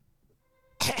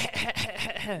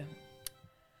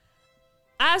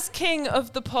As king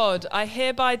of the pod, I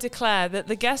hereby declare that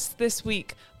the guests this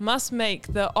week must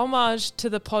make the homage to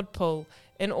the podpool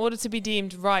in order to be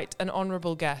deemed right and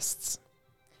honourable guests.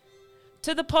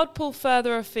 To the podpool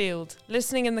further afield,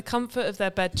 listening in the comfort of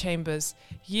their bedchambers,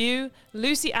 you,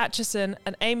 Lucy Atchison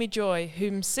and Amy Joy,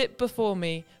 whom sit before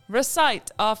me,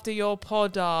 recite after your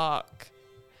podarch.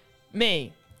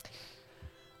 Me.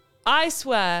 I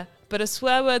swear, but a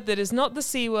swear word that is not the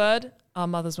C word. Our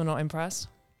mothers were not impressed.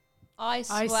 I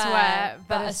swear,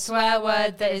 but a swear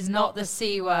word that is not the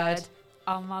C word.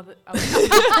 Our mother.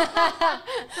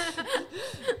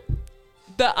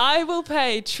 That I will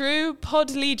pay true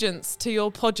podlegiance to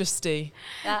your podesty.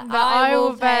 That I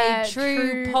will pay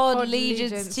true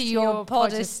podlegiance to your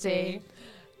podesty.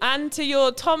 And to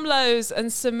your Tom Lowe's and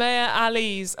Samaya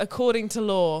Ali's according to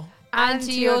law. And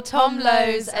to your Tom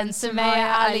Lowe's and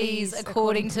Samaya Ali's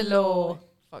according to law.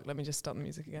 Fuck, let me just start the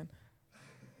music again.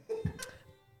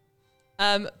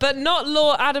 But not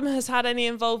law Adam has had any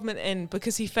involvement in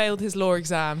because he failed his law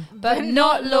exam. But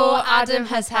not law Adam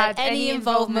has had any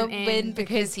involvement in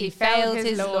because he failed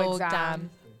his law exam.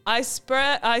 I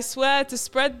swear to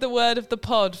spread the word of the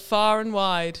pod far and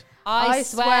wide. I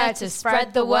swear to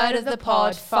spread the word of the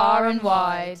pod far and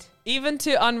wide. Even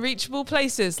to unreachable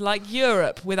places like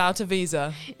Europe without a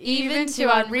visa. Even to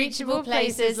unreachable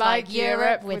places like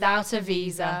Europe without a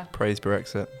visa. Praise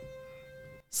Brexit.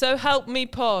 So help me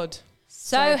pod.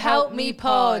 So help me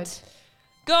pod.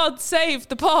 God save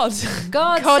the pod.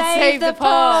 God save the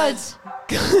pod.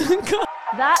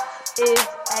 That is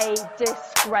a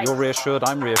disgrace. You're reassured,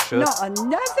 I'm reassured. Not another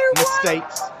one.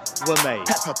 Mistakes were made.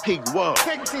 Peppa Pig world.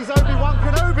 Thinks he's Obi-Wan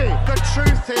Kenobi. The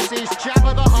truth is he's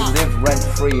Jabba the Hutt. You live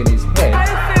rent-free in his head.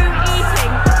 Tofu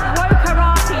eating,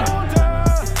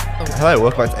 wokarati. Hello,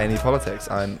 welcome back to Any Politics.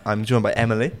 I'm joined by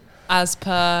Emily. As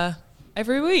per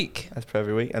every week.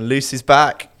 And Lucy's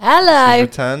back. Hello. She's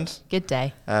returned. Good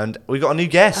day. And we got a new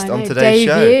guest I on know, today's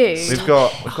debut. show.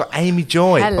 We've got Amy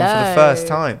Joy on for the Hello. first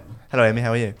time. Hello, Amy.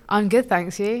 How are you? I'm good,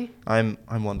 thanks. You? I'm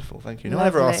wonderful, thank you. No one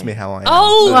ever Lovely. asked me how I am.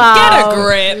 Oh, so wow. get a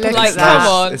grip. Look Like, at that. come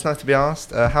on. It's nice to be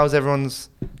asked. How's everyone's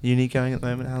uni going at the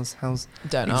moment? How's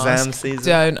Don't exam ask. season?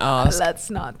 Don't ask. Let's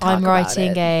not talk I'm about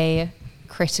writing it. a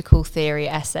critical theory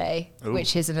essay, Ooh.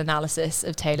 which is an analysis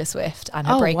of Taylor Swift and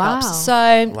her Oh, breakups. wow. So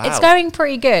Wow. it's going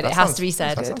pretty good. That It has sounds- to be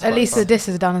said. that sounds At least fun. the diss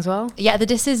is done as well. Yeah, the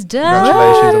diss is done.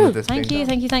 Congratulations on the diss Thank being you, done.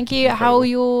 thank you, thank you. Incredible. How are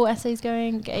your essays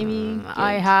going, Amy?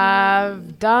 I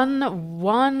have done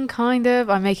one kind of.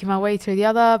 I'm making my way through the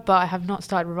other, but I have not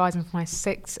started revising for my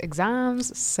 6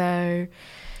 exams. So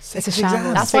it's a shambles.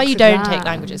 exams? That's why 6 you don't exams. take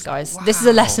languages, guys. This is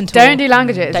a lesson to Don't do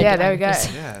languages. Don't Yeah, do there we go.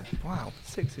 languages. Yeah, wow,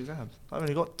 6 exams. I've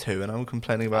only got 2 and I'm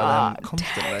complaining about them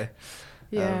constantly.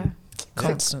 Yeah,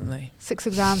 Constantly. 6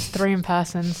 exams, 3 in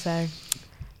person. So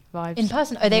vibes. In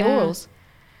person? Are they Yeah. orals?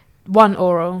 1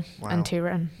 oral Wow. and 2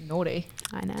 written. Naughty.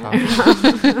 I know.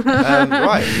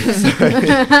 Right, so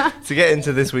to get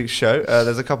into this week's show,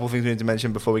 there's a couple of things we need to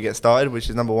mention before we get started, which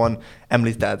is number 1,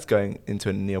 Emily's dad's going into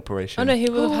a knee operation. Oh no, he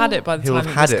will have had it by the He'll time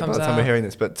have had this it by comes the time out. we're hearing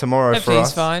this, but tomorrow Hopefully for he's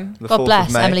us, fine. the God 4th bless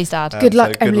of May, Emily's dad. Good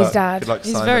luck, so Emily's dad. Good luck,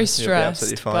 He's Simon. very You'll be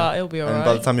absolutely stressed, fine. but he'll be And by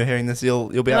alright. the time you're hearing this, you'll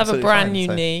be He'll have a absolutely brand fine. new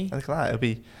So knee. Look at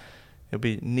that. It'll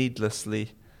be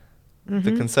needlessly.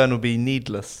 The concern will be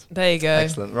needless. There you go.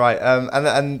 Excellent. Right.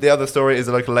 And the other story is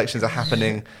the local elections are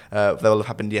happening. They will have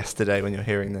happened yesterday when you're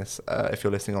hearing this. If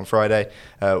you're listening on Friday,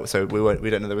 so we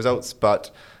don't know the results,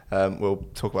 but we'll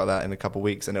talk about that in a couple of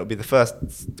weeks, and it'll be the first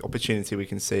opportunity we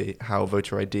can see how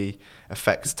voter ID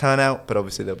affects turnout. But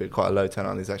obviously there'll be quite a low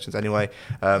turnout in these elections anyway.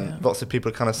 Lots of people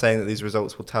are kind of saying that these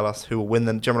results will tell us who will win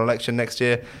the general election next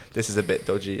year. This is a bit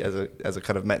dodgy as a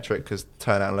kind of metric because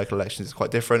turnout in local elections is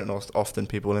quite different, and often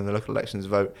people in the local elections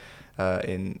vote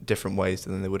in different ways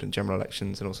than they would in general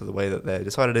elections, and also the way that they're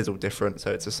decided is all different,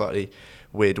 so it's a slightly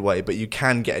weird way, but you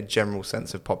can get a general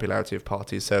sense of popularity of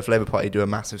parties. So if Labour Party do a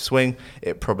massive swing,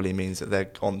 it probably means that they're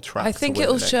on track. I think to win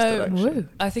it'll the next show. election.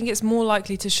 I think it's more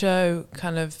likely to show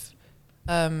kind of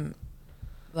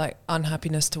like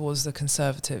unhappiness towards the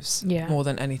Conservatives more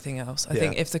than anything else. I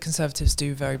think if the Conservatives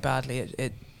do very badly,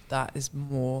 it that is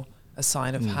more a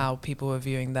sign of how people are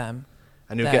viewing them.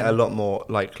 And you'll get a lot more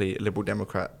likely Liberal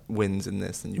Democrat wins in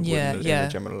this than you would in the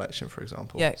general election, for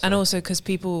example. Yeah, and also because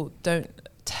people don't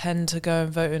tend to go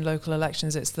and vote in local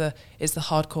elections, it's the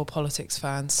hardcore politics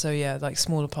fans. So yeah, like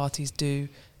smaller parties do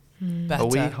better. Are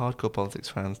we hardcore politics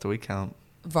fans? Do we count?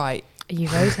 Right. Are you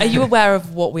voting? Are you aware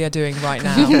of what we are doing right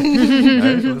now?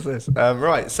 No, what's this?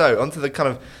 Right, so onto the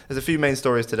there's a few main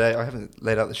stories today. I haven't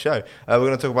laid out the show. We're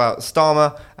going to talk about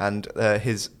Starmer and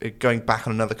his going back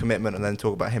on another commitment, and then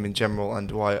talk about him in general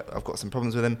and why I've got some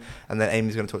problems with him. And then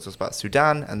Amy's going to talk to us about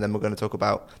Sudan, and then we're going to talk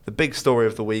about the big story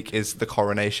of the week is the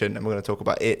coronation, and we're going to talk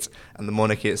about it and the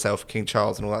monarchy itself, King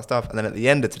Charles and all that stuff. And then at the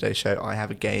end of today's show, I have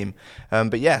a game.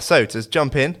 But yeah, so to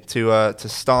jump in to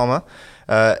Starmer,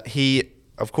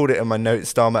 I've called it in my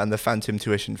notes, Starmer and the phantom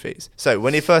tuition fees. So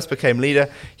when he first became leader,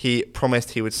 he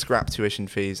promised he would scrap tuition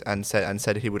fees and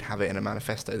said he would have it in a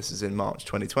manifesto. This is in March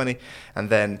 2020.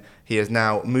 And then he has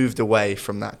now moved away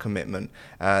from that commitment.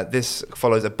 This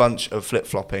follows a bunch of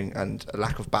flip-flopping and a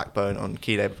lack of backbone on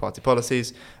key Labour Party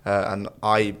policies. And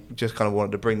I just kind of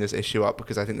wanted to bring this issue up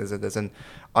because I think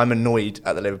I'm annoyed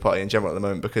at the Labour Party in general at the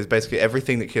moment because basically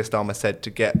everything that Keir Starmer said to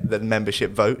get the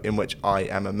membership vote, in which I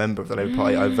am a member of the Labour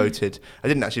Party, I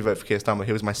didn't actually vote for Keir Starmer.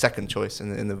 He was my second choice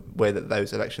in the way that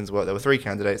those elections worked. There were three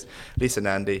candidates, Lisa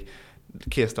Nandy,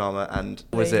 Keir Starmer, and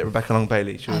was it Rebecca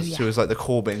Long-Bailey? She was like the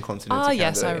Corbyn continuity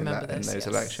candidate I remember in those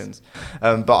elections.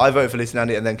 But I voted for Lisa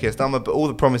Nandy and then Keir Starmer. But all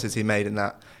the promises he made in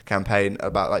that campaign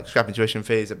about like scrapping tuition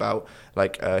fees, about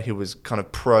like he was kind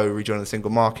of pro rejoining the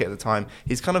single market at the time,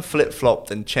 he's kind of flip-flopped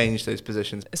and changed those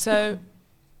positions. So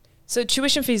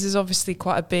tuition fees is obviously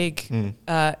quite a big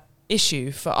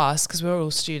issue for us because we're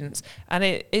all students, and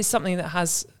it is something that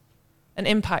has an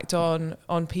impact on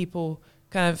people.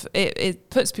 Kind of, it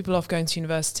puts people off going to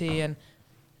university, and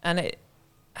it's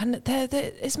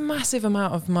a massive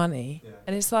amount of money,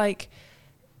 and it's like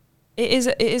it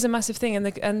is a massive thing,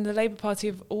 and the Labour Party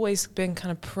have always been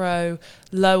kind of pro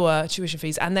lower tuition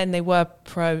fees, and then they were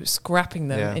pro scrapping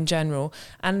them in general,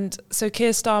 and so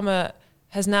Keir Starmer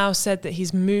has now said that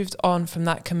he's moved on from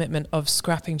that commitment of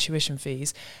scrapping tuition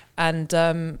fees, and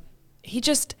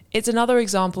it's another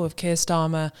example of Keir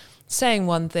Starmer saying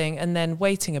one thing and then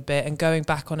waiting a bit and going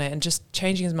back on it and just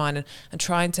changing his mind and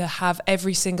trying to have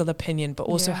every single opinion but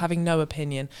also having no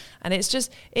opinion. And it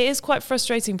is quite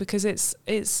frustrating because it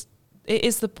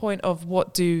is the point of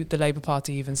what do the Labour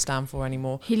Party even stand for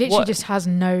anymore? He literally just has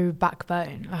no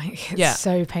backbone. Like, it's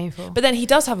so painful. But then he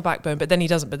does have a backbone, but then he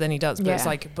doesn't, but then he does. But it's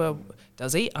like, but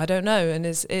does he? I don't know. And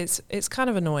it's kind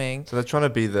of annoying. So they're trying to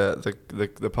be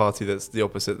the party that's the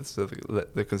opposite, so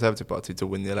the Conservative Party, to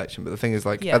win the election. But the thing is,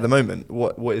 like, at the moment,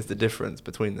 what is the difference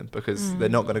between them? Because they're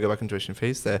not going to go back on tuition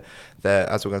fees. They're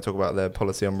as we're going to talk about, their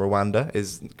policy on Rwanda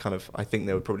is kind of, I think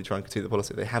they would probably try and continue the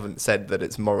policy. They haven't said that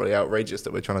it's morally outrageous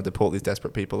that we're trying to deport these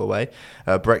desperate people away.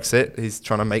 Brexit, he's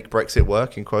trying to make Brexit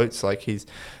work, in quotes. Like,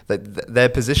 their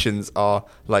positions are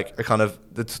like a kind of,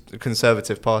 the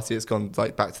Conservative Party has gone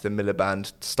like back to the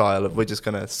Miliband style of, we're just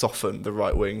going to soften the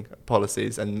right-wing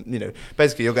policies, and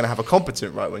basically you're going to have a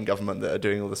competent right-wing government that are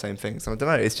doing all the same things. And I don't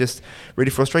know, it's just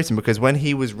really frustrating because when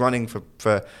he was running for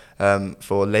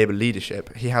Labour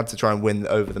leadership, he had to try and win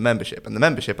over the membership, and the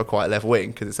membership are quite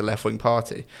left-wing because it's a left-wing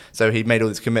party. So he made all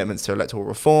these commitments to electoral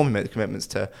reform, he made commitments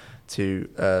to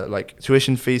like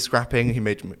tuition fee scrapping, he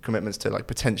made commitments to like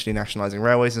potentially nationalising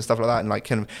railways and stuff like that, and like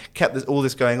kind of kept all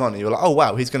this going on, and you were like, oh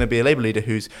wow, he's going to be a Labour leader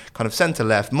who's kind of centre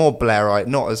left, more Blairite,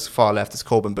 not as far left as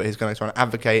Corbyn, but he's going to try and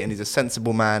advocate, and he's a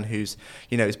sensible man who's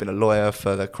he's been a lawyer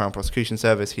for the Crown Prosecution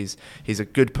Service, he's a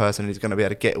good person, and he's going to be able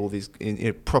to get all these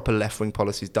proper left-wing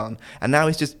policies done. And now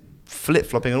he's just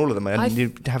flip-flopping on all of them, and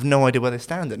you have no idea where they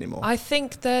stand anymore. I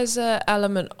think there's an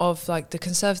element of like the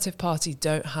Conservative Party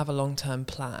don't have a long-term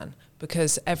plan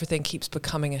because everything keeps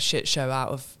becoming a shit show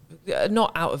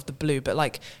not out of the blue, but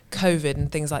like COVID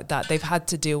and things like that. They've had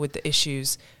to deal with the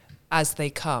issues as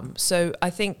they come. So I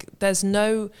think there's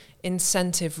no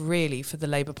incentive really for the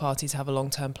Labour Party to have a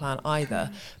long-term plan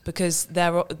either, because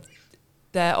their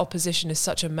opposition is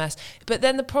such a mess. But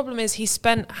then the problem is he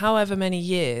spent however many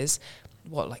years,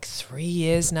 like 3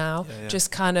 years now,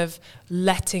 just kind of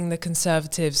letting the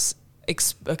Conservatives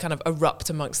kind of erupt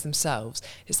amongst themselves.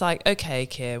 It's like, okay,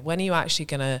 Keir, when are you actually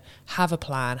going to have a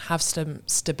plan, have some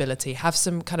stability, have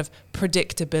some kind of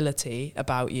predictability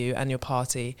about you and your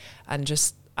party, and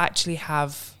just actually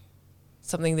have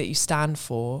something that you stand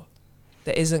for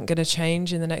that isn't going to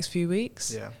change in the next few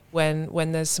weeks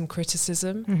when there's some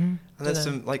criticism. Mm-hmm. And there's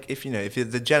some, like, if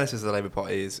the genesis of the Labour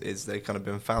Party is they've kind of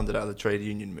been founded out of the trade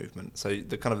union movement. So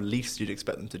the kind of least you'd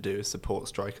expect them to do is support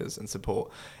strikers and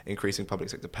support increasing public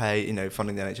sector pay,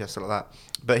 funding the NHS, stuff like that.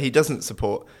 But he doesn't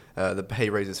support the pay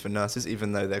raises for nurses,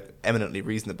 even though they're eminently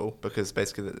reasonable, because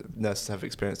basically the nurses have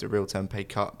experienced a real-term pay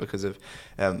cut because of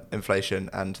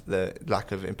inflation and the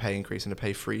lack of pay increase and a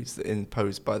pay freeze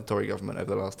imposed by the Tory government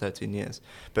over the last 13 years.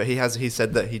 But he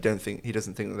said that he doesn't think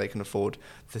that they can afford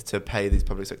to pay these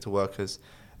public sector workers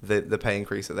the pay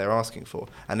increase that they're asking for.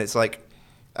 And it's like,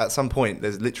 at some point,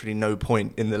 there's literally no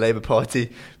point in the Labour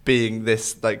Party being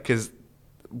this, like, because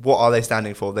what are they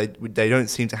standing for? They don't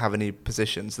seem to have any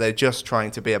positions. They're just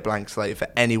trying to be a blank slate for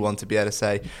anyone to be able to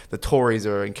say the Tories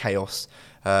are in chaos.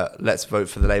 Let's vote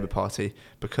for the Labour Party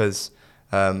because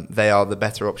they are the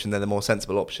better option. They're the more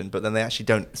sensible option. But then they actually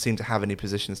don't seem to have any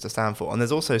positions to stand for. And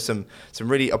there's also some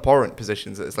really abhorrent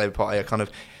positions that this Labour Party are kind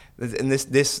of in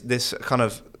this kind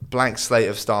of blank slate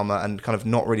of Starmer and kind of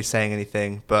not really saying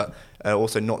anything, but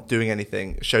also not doing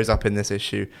anything, shows up in this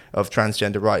issue of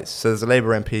transgender rights. So there's a Labour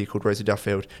MP called Rosie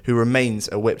Duffield who remains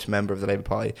a whipped member of the Labour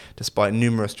Party despite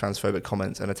numerous transphobic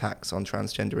comments and attacks on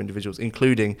transgender individuals,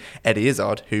 including Eddie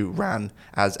Izzard, who ran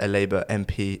as a Labour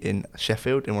MP in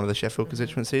Sheffield, in one of the Sheffield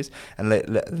constituencies.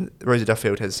 And Rosie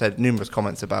Duffield has said numerous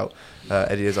comments about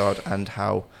Eddie Izzard and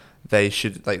how they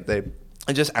should, like, they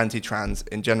are just anti-trans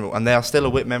in general, and they are still a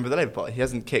whip member of the Labour Party. He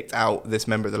hasn't kicked out this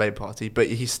member of the Labour Party, but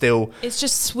he's still... It's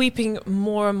just sweeping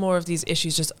more and more of these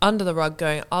issues just under the rug,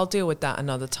 going, I'll deal with that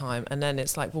another time. And then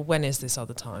it's like, well, when is this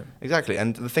other time? Exactly.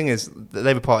 And the thing is, the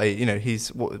Labour Party, you know,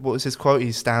 what was his quote?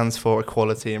 He stands for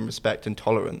equality and respect and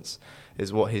tolerance,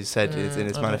 is what he said is in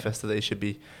his manifesto, that he should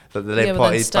be, that the Labour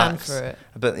Party stand backs. for it.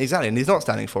 But exactly, and he's not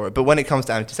standing for it. But when it comes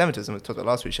to anti-Semitism, we talked about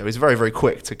last week's show, he's very, very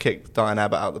quick to kick Diane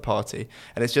Abbott out of the party.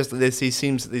 And it's just that he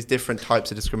seems that these different types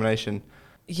of discrimination.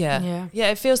 Yeah.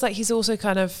 It feels like he's also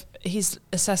he's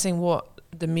assessing what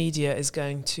the media is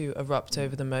going to erupt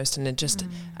over the most, and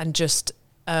just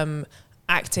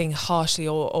acting harshly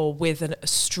or with a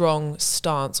strong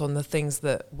stance on the things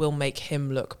that will make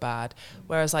him look bad.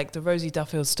 Whereas like the Rosie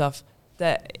Duffield stuff,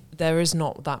 there is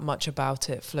not that much about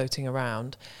it floating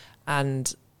around,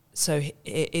 and so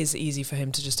it is easy for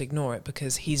him to just ignore it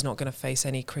because he's not going to face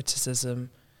any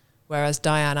criticism. Whereas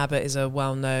Diane Abbott is a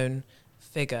well-known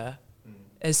figure.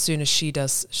 As soon as she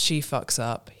fucks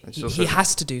up, he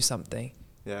has to do something.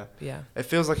 Yeah. It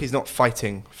feels like he's not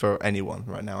fighting for anyone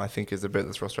right now, I think, is the bit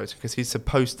that's frustrating, because he's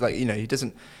supposed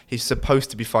to, he's supposed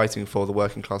to be fighting for the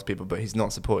working class people, but he's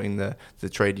not supporting the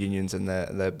trade unions and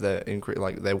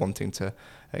they're wanting to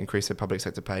increase their public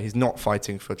sector pay. He's not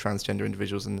fighting for transgender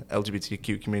individuals and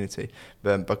LGBTQ community,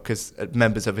 because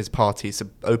members of his party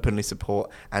openly support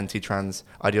anti-trans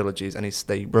ideologies, and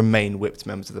they remain whipped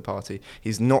members of the party.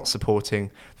 He's not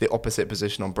supporting the opposite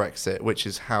position on Brexit, which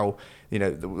is how,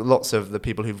 lots of the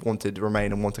people who've wanted to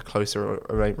remain and want a closer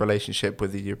relationship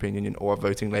with the European Union or are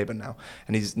voting Labour now.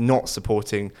 And he's not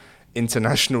supporting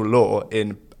international law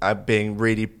in being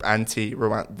really anti the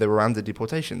Rwanda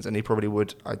deportations, and he probably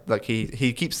would.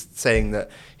 He keeps saying that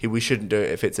we shouldn't do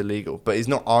it if it's illegal, but he's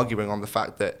not arguing on the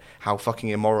fact that how fucking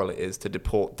immoral it is to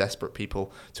deport desperate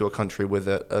people to a country with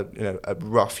a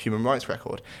rough human rights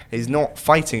record. He's not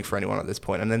fighting for anyone at this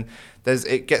point, and then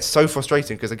it gets so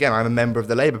frustrating because, again, I'm a member of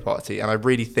the Labour Party, and I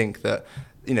really think that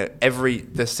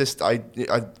I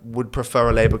would prefer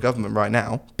a Labour government right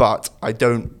now, but I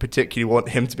don't particularly want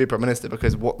him to be Prime Minister,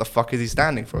 because what the fuck is he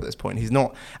standing for at this point? He's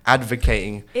not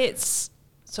advocating. You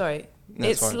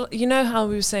know how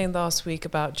we were saying last week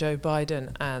about Joe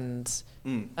Biden and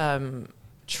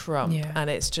Trump, and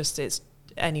it's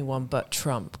anyone but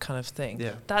Trump kind of thing.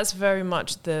 Yeah. That's very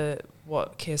much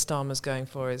what Keir Starmer's going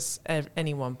for, is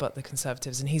anyone but the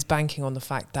Conservatives, and he's banking on the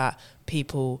fact that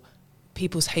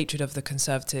people's hatred of the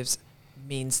Conservatives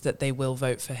means that they will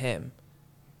vote for him,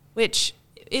 which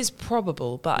is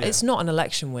probable, but it's not an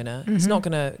election winner. It's not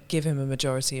going to give him a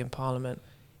majority in Parliament.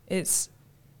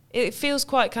 It feels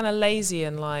quite kind of lazy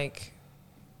and like,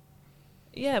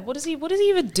 what does he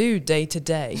even do day to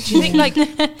day? Do you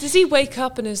think does he wake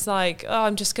up and is like, oh,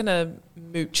 I'm just going to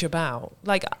mooch about?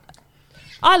 Like,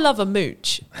 I love a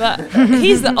mooch, but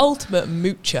he's the ultimate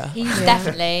moocher. He's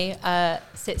definitely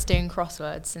sits doing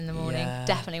crosswords in the morning. Yeah.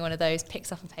 Definitely one of those,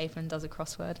 picks up a paper and does a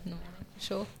crossword in the morning, for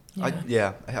sure.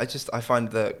 I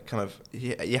find that kind of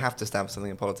you have to stand for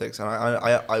something in politics,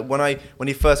 and when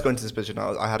he first got into this position,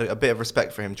 I had a bit of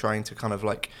respect for him trying to kind of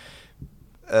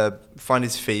find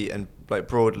his feet and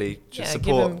broadly just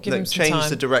support, give him change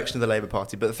the direction of the Labour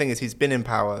Party. But the thing is, he's been in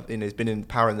power. He's been in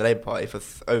power in the Labour Party for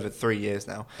over 3 years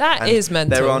now. That is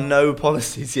mental. There are no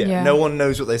policies yet. Yeah. No one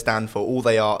knows what they stand for. All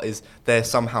they are is they're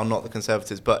somehow not the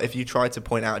Conservatives. But if you try to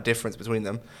point out a difference between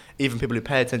them, even people who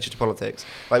pay attention to politics,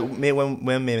 like me, when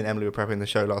me and Emily were prepping the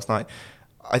show last night,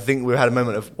 I think we had a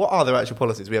moment of, what are their actual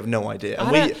policies? We have no idea. And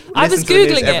I was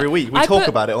Googling it every week. We talk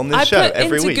about it on this show every week. I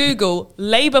put into Google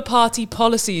Labour Party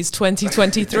policies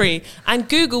 2023 and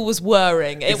Google was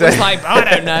whirring. It was like,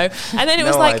 I don't know. And then it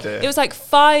was like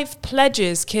 5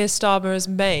 pledges Keir Starmer has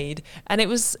made, and it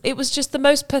was just the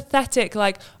most pathetic,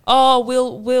 like, oh,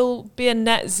 we'll be a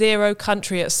net zero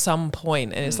country at some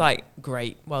point, and it's like,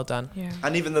 great, well done. Yeah.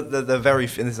 And even the very,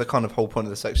 and this is the kind of whole point of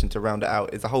the section to round it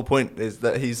out, is the whole point is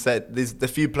that he said the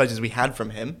few pledges we had from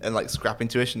him and like scrapping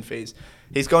tuition fees,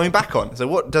 he's going back on. So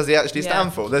what does he actually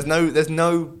stand for? There's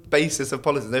no basis of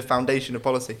policy, no foundation of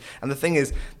policy. And the thing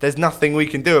is, there's nothing we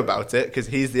can do about it because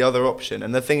he's the other option.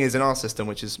 And the thing is, in our system,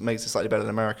 which makes it slightly better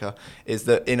than America, is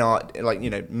that in our,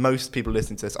 most people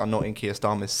listening to this are not in Keir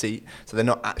Starmer's seat, so they're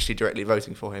not actually directly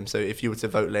voting for him. So if you were to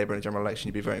vote Labour in a general election,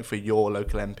 you'd be voting for your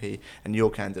local MP and your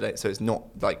candidate. So it's not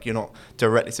like you're not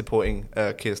directly supporting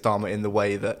Keir Starmer in the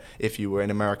way that if you were in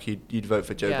America, you'd vote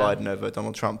for Joe Biden over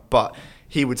Donald Trump. But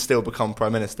he would still become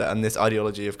prime minister, and this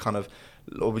ideology of kind of,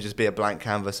 or would just be a blank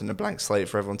canvas and a blank slate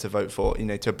for everyone to vote for,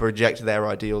 to project their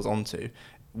ideals onto,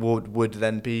 would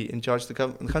then be in charge of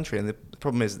the country. And the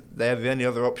problem is, they're the only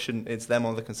other option. It's them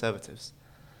or the Conservatives.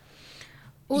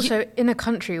 Also, in a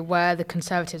country where the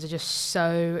Conservatives are just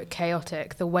so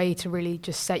chaotic, the way to really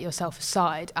just set yourself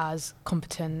aside as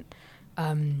competent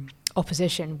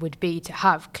opposition would be to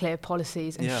have clear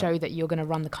policies and show that you're going to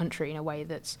run the country in a way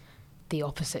that's the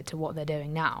opposite to what they're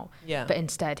doing now. Yeah. But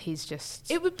instead, he's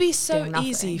just It would be so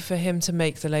easy for him to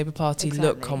make the Labour Party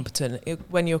look competent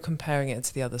when you're comparing it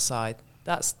to the other side.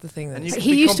 That's the thing.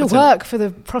 He used to work for the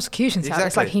prosecution side.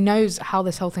 It's like he knows how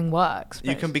this whole thing works.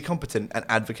 You can be competent and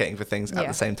advocating for things at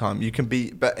the same time. You can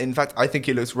be, but in fact, I think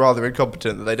he looks rather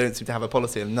incompetent that they don't seem to have a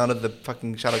policy, and none of the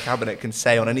fucking shadow cabinet can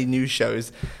say on any news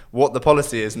shows what the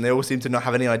policy is, and they all seem to not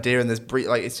have any idea. And there's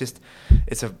it's just,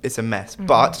 it's a mess. Mm-hmm.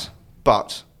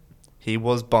 But he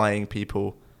was buying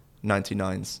people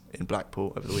 99s in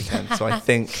Blackpool over the weekend, so I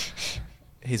think.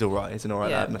 He's all right. He's an all right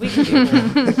lad.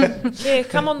 Here,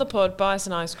 come on the pod, buy us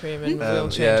an ice cream, and we'll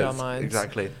change our minds.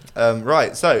 Exactly.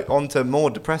 Right, so on to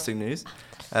more depressing news.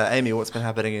 Amy, what's been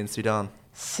happening in Sudan?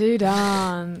 So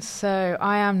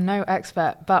I am no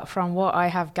expert, but from what I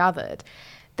have gathered,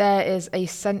 there is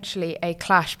essentially a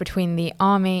clash between the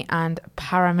army and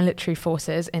paramilitary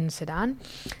forces in Sudan.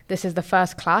 This is the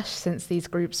first clash since these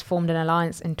groups formed an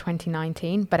alliance in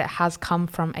 2019, but it has come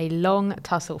from a long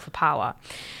tussle for power.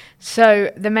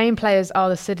 So the main players are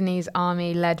the Sudanese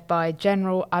army led by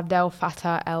General Abdel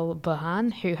Fattah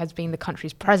el-Burhan, who has been the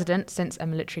country's president since a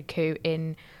military coup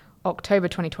in October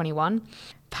 2021.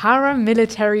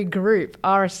 Paramilitary group,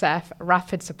 RSF,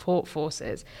 Rapid Support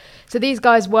Forces. So these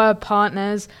guys were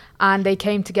partners and they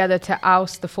came together to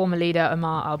oust the former leader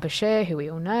Omar al-Bashir, who we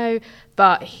all know,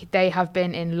 but they have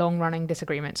been in long-running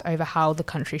disagreements over how the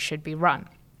country should be run.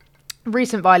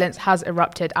 Recent violence has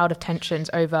erupted out of tensions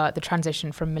over the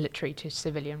transition from military to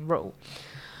civilian rule.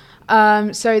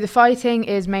 So the fighting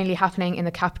is mainly happening in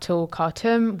the capital,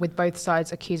 Khartoum, with both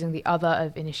sides accusing the other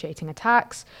of initiating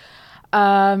attacks.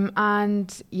 All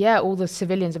the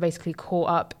civilians are basically caught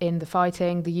up in the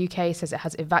fighting. The UK says it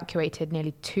has evacuated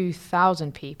nearly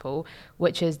 2,000 people,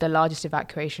 which is the largest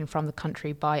evacuation from the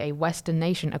country by a Western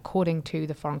nation, according to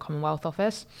the Foreign Commonwealth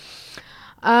Office.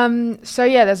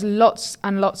 There's lots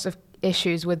and lots of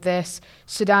issues with this.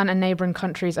 Sudan and neighbouring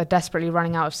countries are desperately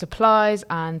running out of supplies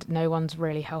and no one's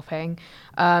really helping.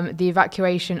 The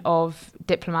evacuation of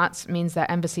diplomats means that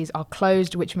embassies are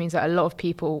closed, which means that a lot of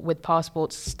people with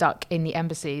passports stuck in the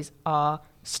embassies are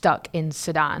stuck in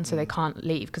Sudan, so they can't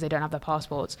leave because they don't have their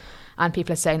passports. And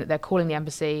people are saying that they're calling the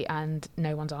embassy and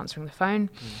no one's answering the phone.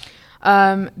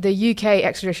 The UK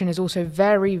extradition is also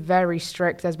very, very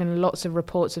strict. There's been lots of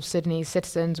reports of Sudanese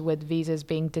citizens with visas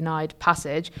being denied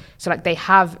passage. So they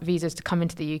have visas to come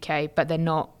into the UK, but they're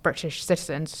not British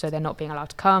citizens, so they're not being allowed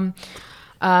to come.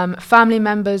 Family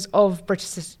members of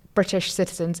British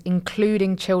citizens,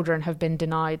 including children, have been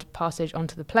denied passage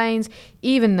onto the planes,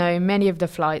 even though many of the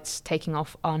flights taking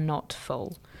off are not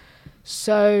full.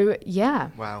 So, yeah.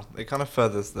 Wow. It kind of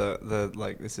furthers the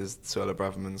this is Suella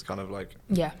Braverman's kind of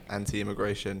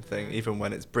anti-immigration thing, even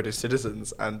when it's British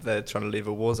citizens and they're trying to leave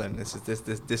a war zone. This is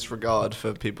this disregard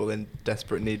for people in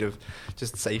desperate need of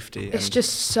just safety. It's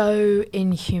just so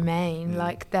inhumane.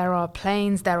 There are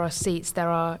planes, there are seats, there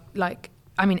are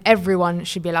everyone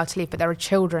should be allowed to leave, but there are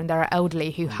children, there are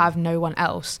elderly who have no one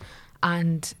else,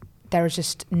 and there is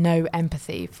just no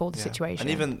empathy for the situation.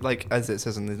 And even as it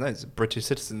says in these notes, British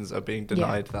citizens are being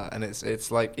denied that, and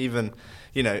it's even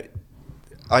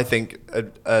I think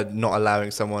not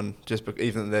allowing someone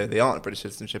even though they aren't British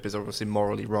citizenship is obviously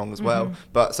morally wrong as well.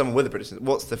 But someone with a British,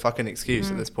 what's the fucking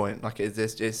excuse at this point?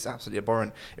 It's absolutely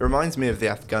abhorrent. It reminds me of the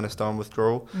Afghanistan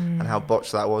withdrawal and how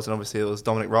botched that was. And obviously it was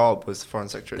Dominic Raab was Foreign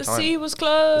Secretary at the time. The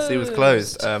sea was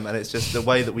closed. And it's just the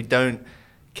way that we don't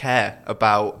care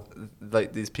about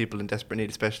these people in desperate need,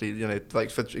 especially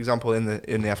for example in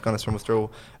the Afghanistan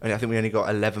withdrawal. I think we only got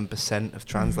 11% of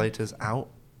translators out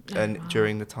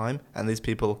during the time. And these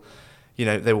people, you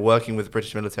know, they were working with the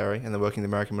British military and they're working with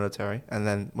the American military. And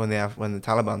then when the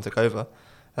Taliban took over,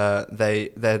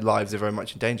 their lives are very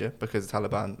much in danger because the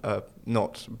Taliban are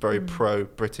not very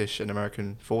pro-British and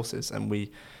American forces. And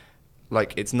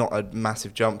it's not a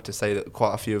massive jump to say that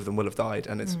quite a few of them will have died,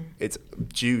 and it's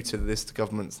due to this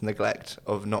government's neglect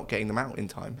of not getting them out in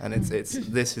time. And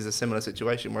this is a similar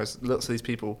situation, whereas lots of these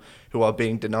people who are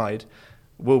being denied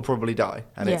will probably die,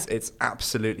 and it's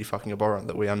absolutely fucking abhorrent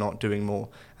that we are not doing more.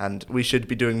 And we should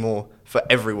be doing more for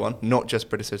everyone, not just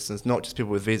British citizens, not just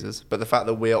people with visas, but the fact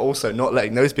that we are also not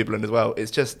letting those people in as well,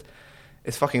 it's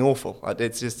fucking awful.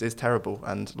 It's terrible,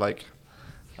 and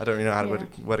I don't really know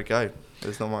where to go.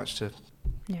 There's not much to...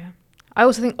 Yeah. I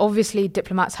also think obviously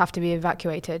diplomats have to be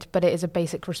evacuated, but it is a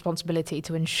basic responsibility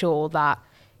to ensure that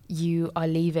you are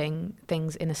leaving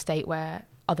things in a state where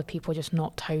other people are just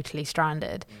not totally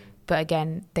stranded. But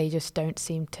again, they just don't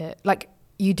seem to...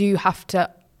 you do have to...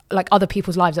 other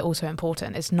people's lives are also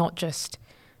important. It's not just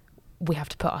we have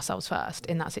to put ourselves first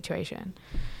in that situation.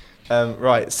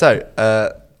 Right, so...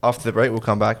 after the break, we'll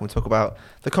come back and we'll talk about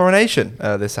the coronation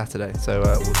this Saturday. So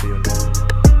we'll see you in a minute.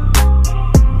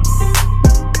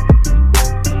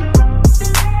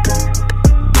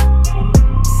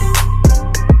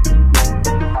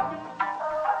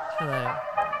 Hello,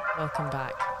 welcome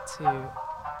back to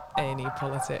A&E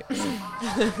Politics.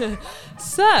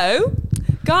 So,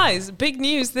 guys, big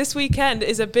news this weekend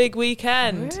is a big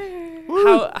weekend.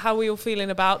 How are we all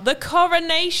feeling about the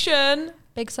coronation?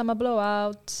 Big summer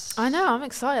blowout. I know, I'm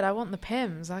excited. I want the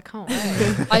Pims. I can't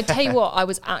wait. I tell you what, I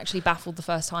was actually baffled the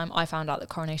first time I found out that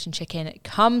coronation chicken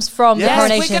comes from the Yes,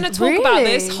 coronation. we're going to talk about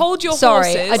this. Hold your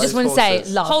Sorry, horses. I just want to say,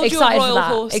 Horses. love. Hold your excited royal for that.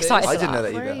 horses. Excited I for didn't know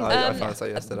that. that either. I found this out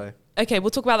yesterday. Okay, we'll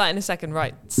talk about that in a second.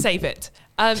 Right, save it.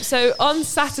 So on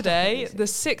Saturday, the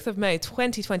 6th of May,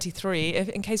 2023,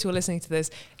 in case you're listening to this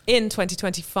in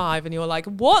 2025 and you're like,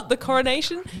 what, the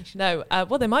coronation? No,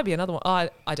 well, there might be another one.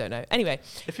 I don't know. Anyway.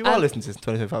 If you are listening to this in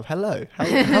 2025, hello.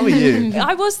 How are you?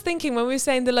 I was thinking when we were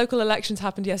saying the local elections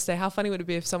happened yesterday, how funny would it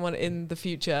be if someone in the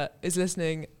future is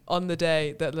listening on the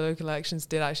day that the local elections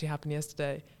did actually happen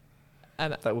yesterday?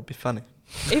 And That would be funny.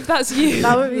 if that's you,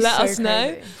 That would be let so us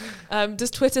know. crazy. Does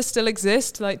Twitter still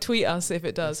exist? Tweet us if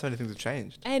it does. So many things have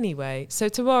changed. Anyway, so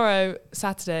tomorrow,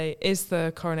 Saturday, is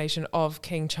the coronation of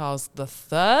King Charles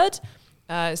III.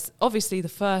 It's obviously the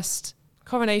first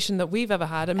coronation that we've ever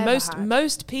had, and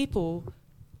most people,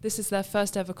 this is their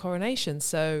first ever coronation.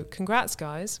 So congrats,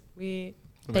 guys.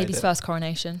 Baby's first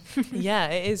coronation. Yeah,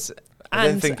 it is. I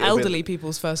don't And think it'll elderly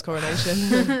people's first coronation.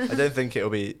 I don't think it'll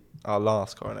be our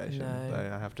last coronation, No.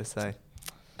 though, I have to say.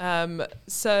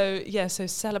 So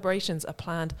celebrations are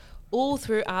planned all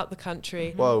throughout the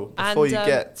country. Whoa, before you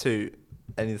get to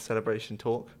any of the celebration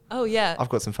talk, Oh, yeah. I've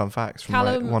got some fun facts from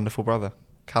Callum- my wonderful brother.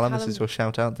 Callum, this is your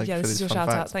shout out. Thank you for this these is your fun shout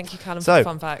facts. out. Thank you, Callum, So, for the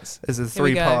fun facts. There's a Here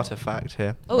we go. three-parter fact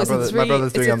here. Oh, it's a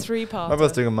three-parter. My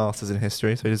brother's doing a master's in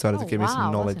history, so he decided to give me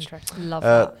some knowledge. Love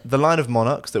that. The line of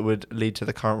monarchs that would lead to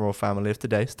the current royal family of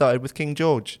today started with King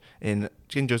George I in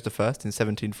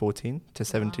 1714 to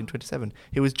 1727.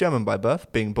 He was German by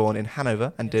birth, being born in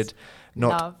Hanover, and did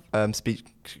not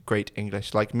speak great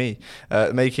English like me,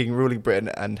 making ruling Britain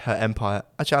and her empire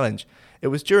a challenge. It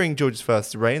was during George's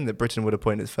first reign that Britain would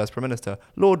appoint its first Prime Minister,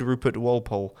 Lord Rupert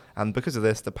Walpole, and because of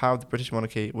this, the power of the British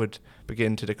monarchy would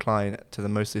begin to decline to the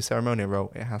mostly ceremonial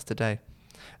role it has today.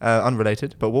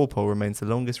 Unrelated, but Walpole remains the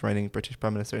longest reigning British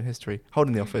Prime Minister in history,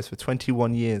 holding the office for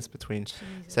 21 years between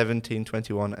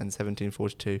 1721 and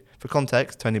 1742. For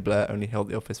context, Tony Blair only held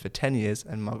the office for 10 years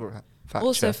and Margaret Thatcher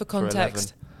Also, for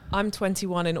context, 11. I'm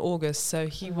 21 in August, so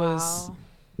he was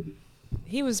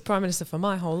Prime Minister for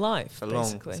my whole life,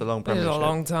 basically. It's a long It was premiership. a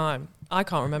long time. I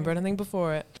can't remember anything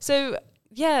before it. So,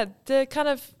 yeah, there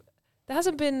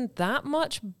hasn't been that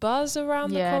much buzz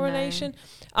around the coronation. No.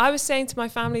 I was saying to my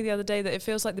family the other day that it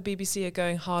feels like the BBC are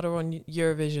going harder on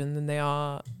Eurovision than they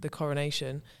are the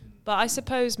coronation. But I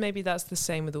suppose maybe that's the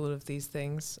same with all of these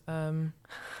things.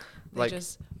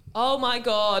 Oh my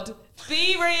God,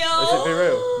 Be Real! Is it Be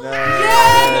Real? No.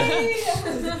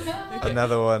 Okay.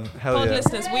 Another one. Hell Pod yeah.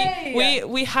 listeners,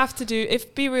 we have to do,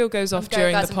 if Be Real goes off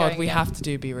during the pod, we have to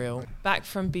do Be Real. Back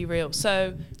from Be Real.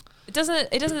 So it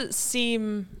doesn't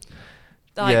seem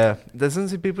like...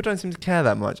 people don't seem to care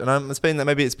that much. And I'm saying that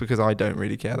maybe it's because I don't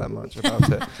really care that much about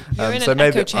it. So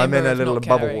maybe I'm in a of little not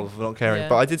bubble caring. of not caring. Yeah.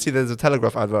 But I did see there's a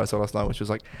Telegraph advert I saw last night, which was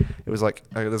like,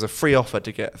 there's a free offer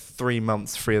to get 3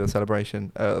 months free of the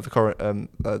celebration of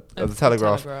the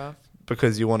Telegraph.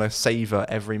 because you want to savour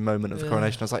every moment of the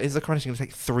coronation. I was like, is the coronation going to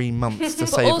take 3 months to But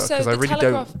savour? also Because I the really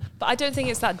Telegraph, don't. but I don't think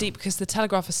it's that deep because the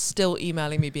Telegraph is still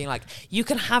emailing me being like, you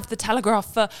can have the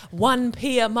Telegraph for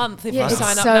 1p a month if Yeah, you it's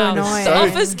sign up so now. annoying. The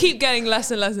So- offers keep getting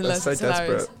less and less and That's less. so It's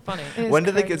hilarious. desperate. Funny. It is When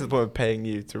did they get crazy. to the point of paying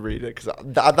you to read it? Because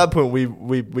at that point,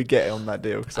 we get on that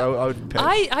deal. Because I would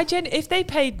pay. If they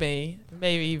paid me,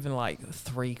 maybe even like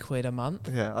 £3 a month.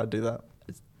 Yeah, I'd do that.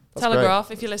 That's Telegraph,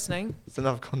 great. if you're listening. It's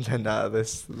enough content out of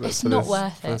this. It's not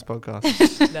worth for it. this podcast.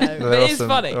 No, There but are it is some-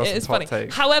 funny. there are It some is hot funny.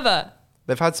 takes. However,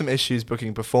 They've had some issues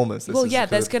booking performers.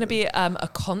 there's going to be a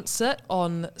concert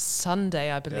on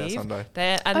Sunday, I believe. Sunday.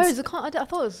 Is a I thought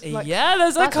it was like...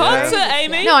 There's a That's concert, crazy.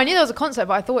 Amy. No, I knew there was a concert,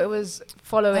 but I thought it was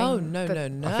following... Oh, no. I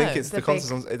think it's The the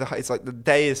concerts. It's like the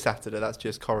day is Saturday. That's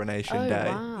just Coronation Oh, Day.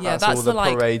 wow. Yeah, that's all the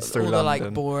like parades through all the London.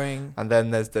 like boring. And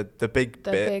then there's the big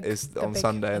The bit big- is the on big-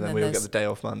 Sunday, and and then then we all get there's- the day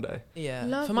off Monday.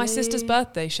 Yeah. For my sister's Lovely.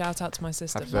 birthday, shout out to my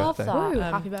sister. Happy Love birthday. that. Ooh,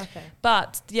 Um, happy birthday.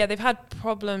 But yeah, they've had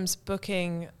problems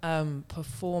booking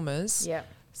performers. Yeah.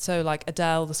 So like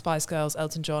Adele, the Spice Girls,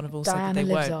 Elton John have all said Diana that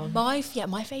they lives won't. on.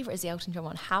 My favourite is the Elton John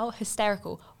one. How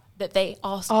hysterical that they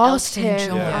asked Asked Elton him.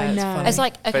 John. Yeah. I it's know. funny. It's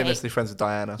like, okay. Famously friends with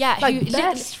Diana. Yeah, Like she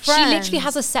best literally friends.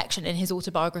 has a section in his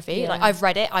autobiography. Yeah. Like, I've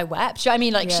read it, I wept. Do you know what I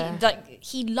mean? Like, Yeah.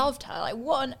 he loved her. Like,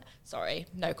 what an... Sorry,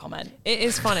 no comment. It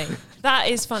is funny. That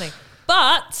is funny.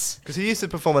 But Because he used to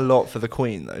perform a lot for the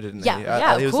Queen, though, didn't Yeah, he?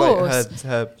 yeah, he of was course.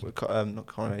 like her not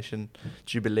coronation,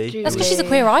 Jubilee. That's because she's a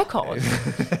queer icon.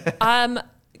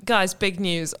 guys, big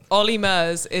news. Ollie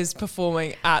Murs is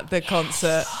performing at the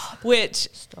concert, which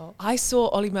I saw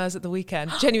Ollie Murs at the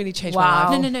weekend. Genuinely changed Wow.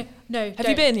 my life. No. Have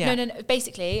you been yet? No.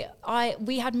 Basically,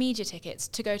 we had media tickets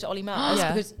to go to Ollie Murs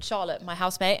Yeah. because Charlotte, my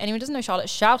housemate, anyone who doesn't know Charlotte,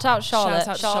 shout out Charlotte. Shout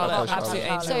out Charlotte.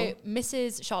 Absolute So angel.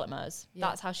 Mrs. Charlotte Murs, Yeah.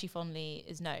 that's how she fondly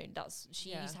is known.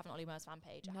 She Yeah. used to have an Ollie Murs fan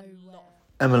page. I had a lot of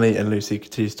Emily and Lucy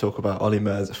continue to talk about Ollie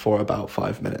Murs for about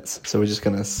 5 minutes, so we're just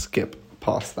going to skip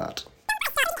past that.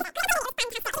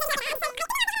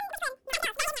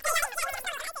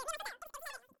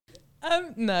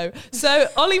 No. So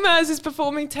Ollie Murs is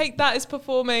performing. Take That is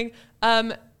performing.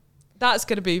 That's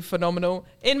going to be phenomenal.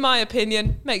 In my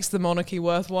opinion, makes the monarchy I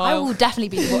worthwhile. will definitely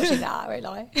be watching that, I won't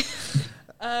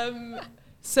lie.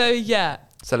 So yeah.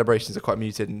 Celebrations are quite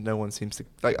muted, and no one seems to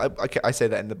like. I say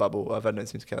that in the bubble. I don't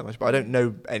seem to care that much, but I don't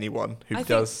know anyone who I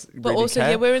does. think, but really also, care.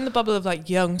 yeah, we're in the bubble of like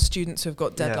young students who've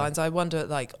got Yeah. deadlines. I wonder,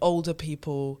 like older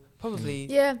people probably.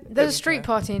 Yeah, there's a Yeah. street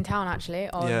party in town actually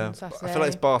on Yeah, Saturday. I feel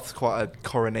like Bath's quite a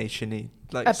coronation-y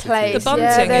like a city. place. The Bunting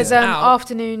yeah, there's is out.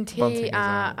 afternoon Bunting tea is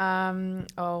at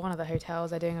one of the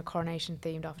hotels. They're doing a coronation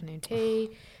themed afternoon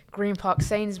tea. Green Park,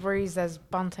 Sainsbury's. There's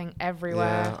bunting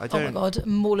everywhere. Yeah, I Oh my don't. God,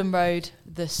 Malden Road,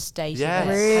 the state Yes, of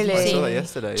it. Really? Have you I seen saw that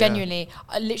yesterday, yeah. Genuinely,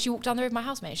 I literally walked down the road with my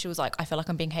housemate. She was like, I feel like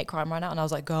I'm being hate crime right now. And I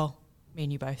was like, girl, me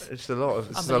and you both. It's a lot of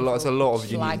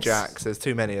Union Flags. Jacks. There's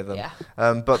too many of them. Yeah.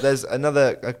 But there's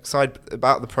another side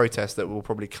about the protest that will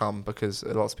probably come because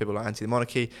lots of people are anti the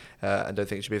monarchy and don't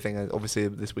think it should be a thing. And obviously,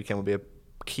 this weekend will be a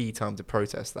key time to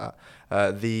protest that.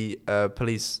 The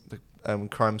police.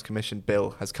 Crimes Commission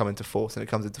bill has come into force, and it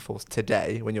comes into force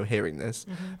today when you're hearing this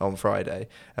on Friday,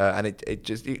 and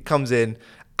it comes in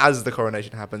as the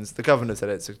coronation happens. The governor said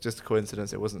it's just a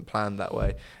coincidence; it wasn't planned that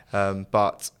way,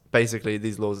 but basically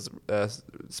these laws are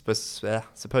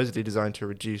supposedly designed to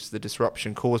reduce the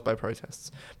disruption caused by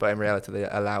protests, but in reality they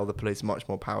allow the police much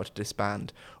more power to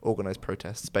disband organised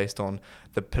protests based on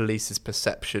the police's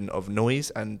perception of noise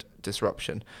and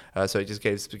disruption. So it just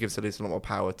gives the police a lot more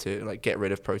power to like get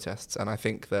rid of protests, and I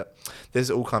think that this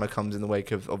all kind of comes in the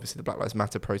wake of obviously the Black Lives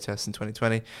Matter protests in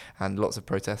 2020 and lots of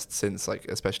protests since, like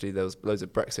especially there was loads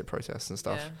of Brexit protests and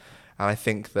stuff. Yeah. And I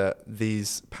think that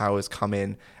these powers come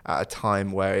in at a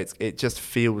time where it just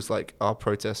feels like our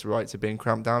protest rights are being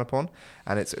cramped down upon,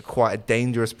 and it's quite a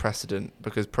dangerous precedent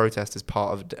because protest is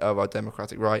part of our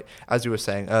democratic right. As you were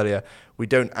saying earlier, we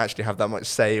don't actually have that much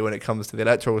say when it comes to the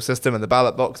electoral system and the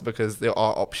ballot box because our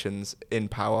options in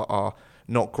power are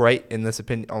not great in this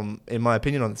opinion. In my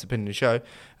opinion, on this opinion show,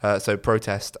 so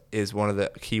protest is one of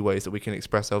the key ways that we can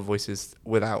express our voices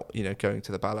without going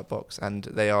to the ballot box, and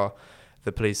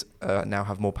the police now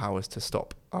have more powers to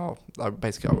stop our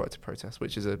right to protest,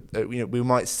 which is we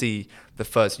might see the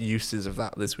first uses of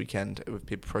that this weekend with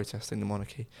people protesting the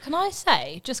monarchy. Can I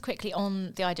say, just quickly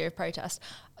on the idea of protest,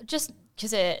 just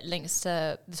because it links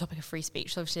to the topic of free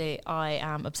speech, so obviously I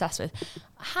am obsessed with,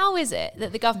 how is it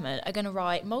that the government are going to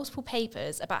write multiple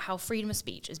papers about how freedom of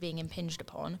speech is being impinged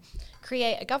upon,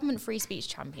 create a government free speech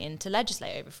champion to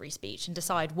legislate over free speech and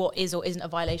decide what is or isn't a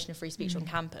violation of free speech on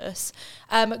campus,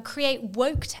 create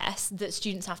woke tests that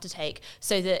students have to take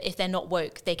so so that if they're not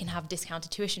woke, they can have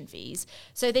discounted tuition fees.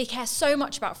 So they care so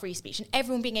much about free speech and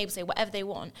everyone being able to say whatever they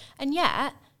want. And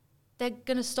yet they're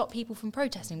going to stop people from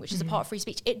protesting, which is a part of free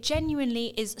speech. It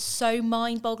genuinely is so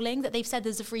mind-boggling that they've said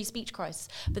there's a free speech crisis,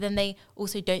 but then they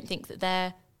also don't think that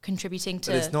they're contributing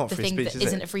to the thing that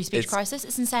isn't a free speech crisis.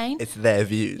 It's insane. It's their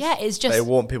views. Yeah, it's just... They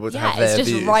want people to have their views.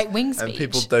 It's just right-wing speech. And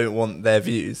people don't want their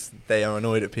views. They are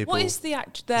annoyed at people. What is their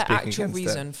actual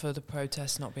reason for the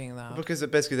protests not being allowed? Because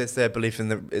basically it's their belief in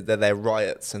that their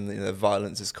riots and the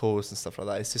violence is caused and stuff like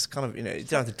that. It's just kind of, you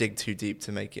don't have to dig too deep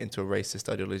to make it into a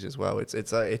racist ideology as well.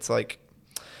 It's like...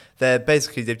 they've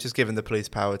just given the police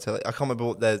power to, I can't remember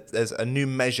what, there's a new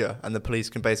measure, and the police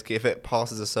can basically, if it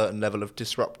passes a certain level of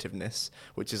disruptiveness,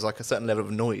 which is like a certain level of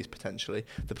noise potentially,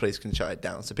 the police can shut it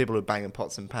down. So people who are banging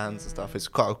pots and pans and stuff, it's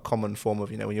quite a common form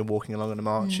of, when you're walking along in a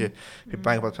march, you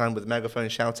bang a pot and pan with a megaphone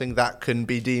shouting, that can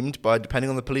be deemed by, depending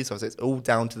on the police officer, it's all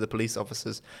down to the police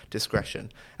officer's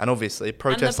discretion. And obviously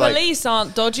protests and the police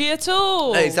aren't dodgy at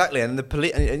all. Exactly, and the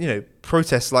police,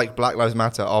 protests like Black Lives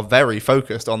Matter are very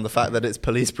focused on the fact that it's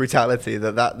police brutality,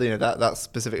 that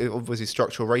specific, obviously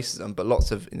structural racism, but lots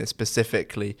of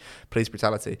specifically police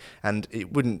brutality. And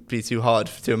it wouldn't be too hard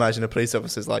to imagine a police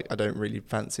officer's like, I don't really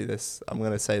fancy this, I'm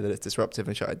going to say that it's disruptive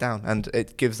and shut it down. And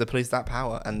it gives the police that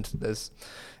power, and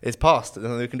it's passed, there's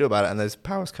nothing we can do about it, and those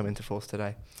powers come into force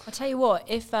today. I'll tell you what,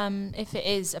 if it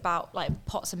is about like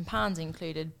pots and pans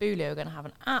included, Bulu are going to have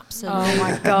an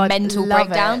absolute mental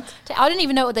breakdown. I don't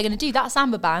even know what they're going to do. That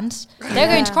samba band, they're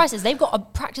going to crisis. They've got a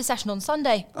practice session on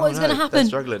Sunday. What is going to happen? They're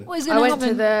struggling. What is going to happen? I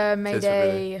went to the May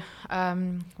Day,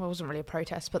 well, it wasn't really a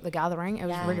protest, but the gathering. It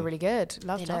was really, really good.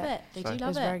 Loved it. They love it. They do love it. It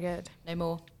was very good. No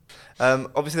more.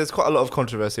 Obviously, there's quite a lot of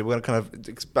controversy. We're going to kind of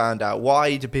expand out.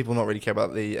 Why do people not really care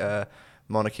about the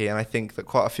monarchy? And I think that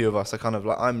quite a few of us are kind of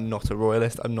like, I'm not a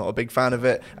royalist, I'm not a big fan of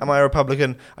it. Am I a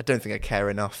Republican? I don't think I care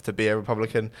enough to be a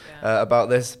Republican about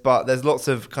this, but there's lots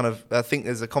of I think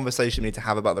there's a conversation we need to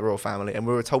have about the royal family, and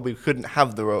we were told we couldn't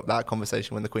have that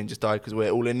conversation when the Queen just died because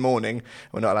we're all in mourning.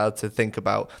 We're not allowed to think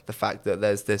about the fact that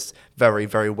there's this very,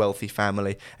 very wealthy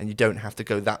family, and you don't have to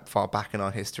go that far back in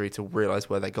our history to realise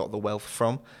where they got the wealth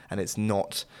from, and it's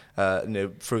not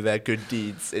through their good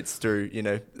deeds, it's through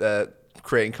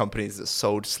creating companies that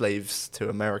sold slaves to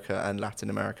America and Latin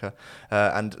America,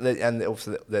 and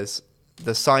also there's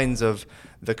the signs of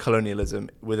the colonialism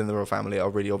within the royal family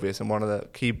are really obvious, and one of the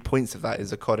key points of that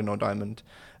is the Koh-i-Noor diamond,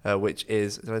 which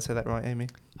is, did I say that right, Amy?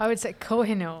 I would say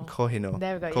Koh-i-Noor. Koh-i-Noor.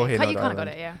 There we go. Koh-i-Noor You kind of got diamond.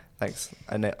 it, yeah. Thanks.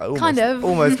 I know. I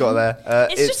Almost got there.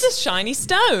 It's just a shiny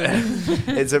stone.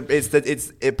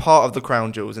 It's part of the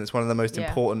crown jewels, and it's one of the most Yeah.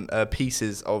 important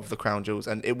pieces of the crown jewels,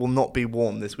 and it will not be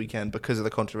worn this weekend because of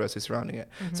the controversy surrounding it.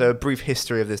 So a brief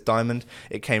history of this diamond.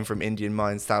 It came from Indian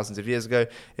mines thousands of years ago.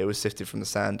 It was sifted from the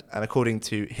sand, and according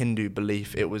to Hindu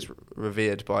belief, it was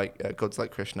revered by gods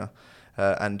like Krishna.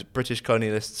 And British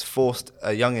colonialists forced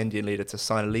a young Indian leader to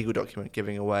sign a legal document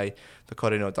giving away the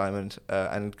Koh-i-Noor diamond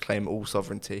and claim all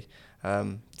sovereignty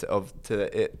to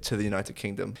the United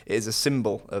Kingdom. It is a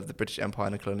symbol of the British Empire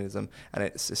and colonialism, and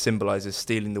it symbolises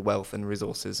stealing the wealth and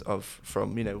resources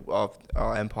from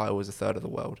our empire was a third of the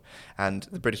world. And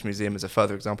the British Museum is a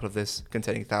further example of this,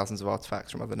 containing thousands of artefacts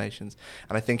from other nations.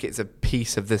 And I think it's a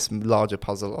piece of this larger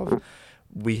puzzle of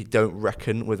we don't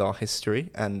reckon with our history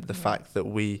and the fact that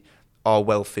we are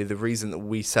wealthy. The reason that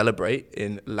we celebrate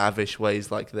in lavish ways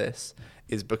like this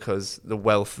is because the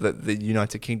wealth that the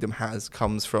United Kingdom has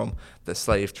comes from the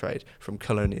slave trade, from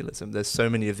colonialism. There's so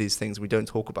many of these things, we don't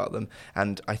talk about them,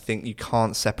 and I think you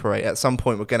can't separate. At some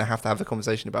point we're going to have the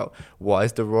conversation about why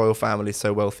is the royal family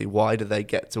so wealthy? Why do they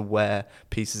get to wear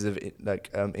pieces of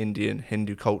Indian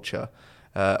Hindu culture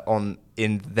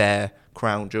in their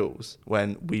crown jewels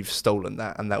when we've stolen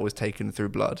that, and that was taken through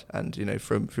blood and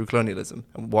through colonialism?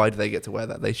 And why do they get to wear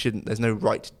that? They shouldn't. There's no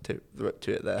right to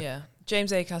it there. Yeah,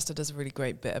 James Acaster does a really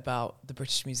great bit about the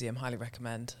British Museum. Highly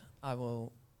recommend. I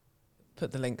will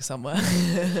put the link somewhere.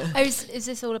 Is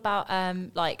this all about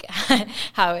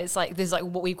how it's like there's like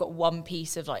what we've got one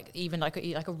piece of even like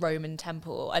a Roman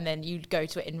temple, and then you go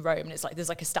to it in Rome and it's like there's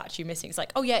like a statue missing. It's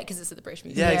like, oh yeah, because it's at the British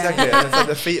Museum. Yeah, exactly. And it's like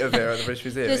the feet of it are at the British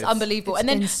Museum. It's unbelievable. And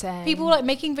then insane. people were like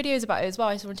making videos about it as well.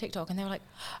 I saw on TikTok, and they were like,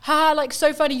 "Ha, like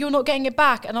so funny, you're not getting it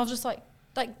back." And I was just like,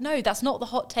 no, that's not the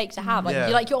hot take to have.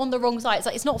 You're on the wrong side. It's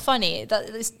like, it's not funny. Do you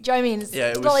know what I mean? It's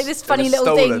not like this funny little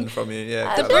stolen thing from you.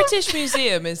 Yeah, the British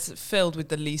Museum is filled with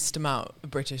the least amount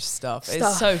of British stuff.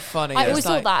 It's so funny. I always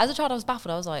thought that. As a child, I was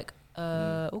baffled. I was like,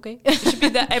 okay. It should be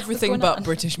there everything but on?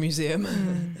 British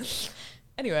Museum.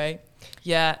 Anyway,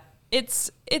 yeah,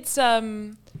 it's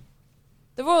the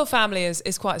royal family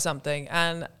is quite something,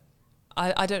 and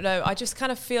I don't know. I just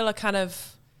kind of feel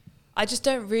I just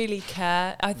don't really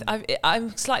care.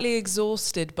 I'm slightly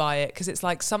exhausted by it because it's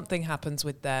like something happens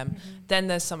with them, then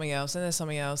there's something else, and there's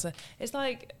something else. It's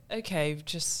like, okay,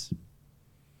 just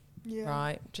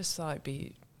right, just like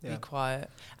be quiet.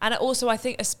 And also, I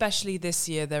think especially this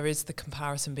year there is the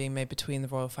comparison being made between the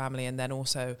royal family and then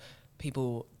also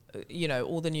people.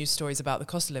 All the news stories about the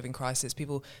cost of living crisis,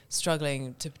 people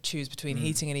struggling to choose between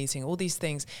heating and eating, all these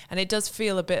things, and it does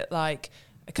feel a bit like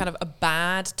a kind of a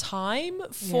bad time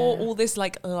for all this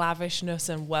like lavishness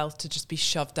and wealth to just be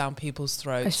shoved down people's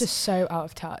throats. It's just so out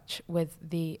of touch with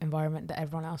the environment that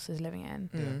everyone else is living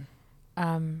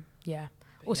in.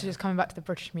 Also, just coming back to the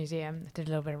British Museum, I did a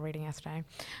little bit of reading yesterday.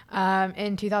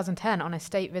 In 2010, on a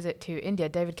state visit to India,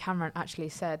 David Cameron actually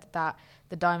said that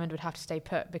the diamond would have to stay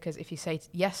put because if you say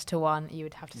yes to one, you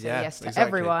would have to say yes to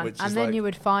everyone. And then you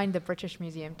would find the British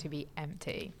Museum to be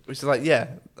empty. Which is like,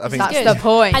 I think that's the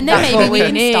point. And then maybe we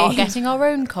can start getting our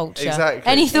own culture. Exactly.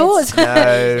 Any thoughts?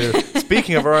 No.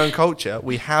 Speaking of our own culture,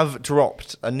 we have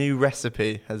dropped a new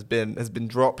recipe has been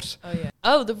dropped. Oh yeah.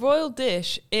 Oh, the royal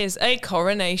dish is a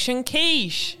coronation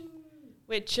quiche,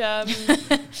 which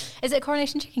is it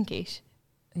coronation chicken quiche?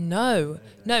 No.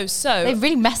 So they've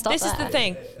really messed up. This is the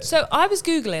thing. So I was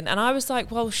Googling and I was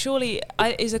like, well, surely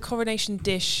is a coronation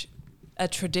dish a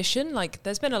tradition? Like,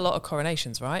 there's been a lot of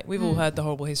coronations, right? We've all heard the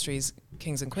Horrible Histories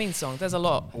Kings and Queens song. There's a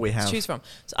lot to choose from.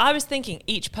 So I was thinking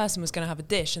each person was going to have a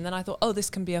dish, and then I thought, oh, this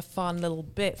can be a fun little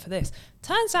bit for this.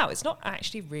 Turns out it's not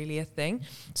actually really a thing.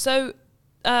 So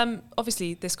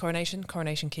obviously this coronation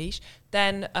quiche.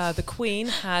 Then the Queen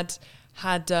had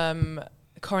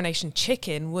coronation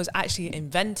chicken was actually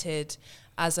invented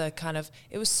as a kind of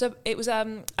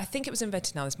I think it was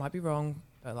invented, now this might be wrong,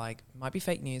 but like might be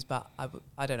fake news, but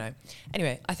I don't know.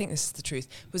 Anyway, I think this is the truth.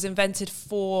 It was invented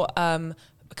for kind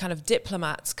of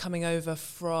diplomats coming over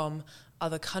from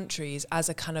other countries as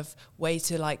a kind of way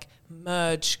to like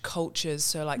merge cultures.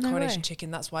 So like coronation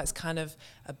chicken, that's why it's kind of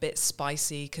a bit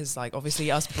spicy, because like obviously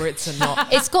us Brits are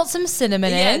not. It's got some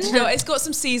cinnamon in. It's got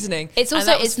some seasoning. It's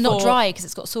also it's not dry because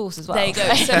it's got sauce as well. There you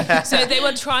go. So they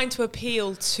were trying to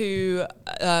appeal to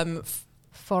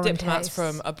foreign diplomats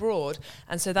from abroad,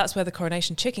 and so that's where the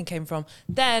coronation chicken came from.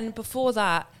 Then before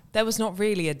that, there was not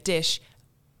really a dish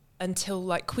until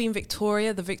like Queen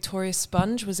Victoria. The Victoria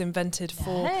sponge was invented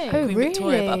for Queen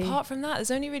Victoria. But apart from that,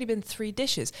 there's only really been 3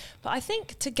 dishes. But I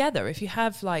think together, if you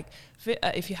have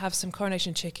some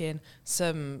coronation chicken,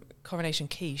 some coronation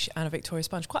quiche, and a Victoria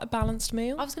sponge, quite a balanced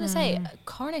meal. I was going to say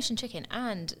coronation chicken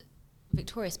and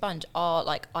Victoria sponge are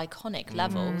like iconic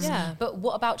levels. Yeah. But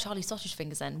what about Charlie sausage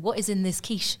fingers then? What is in this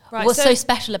quiche? Right, What's so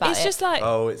special about it? It's just like...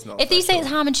 Oh, it's not If you say it's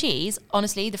ham and cheese,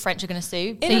 honestly, the French are going to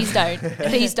sue. Please don't.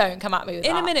 Please don't come at me with that.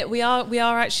 In a minute, we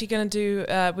are actually going to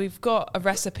do... we've got a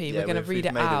recipe. Yeah, we're going to read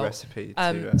it made out. A recipe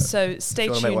so stay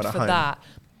tuned for that.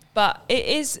 But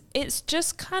it's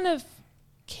just kind of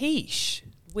quiche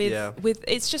with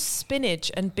it's just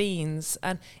spinach and beans,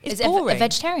 and it's boring. Is it a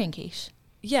vegetarian quiche?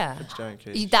 Yeah. Vegetarian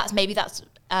quiche. That's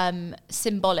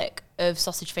symbolic of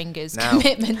sausage fingers'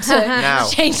 commitment to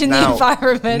changing the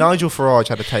environment. Nigel Farage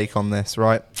had a take on this,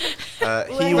 right?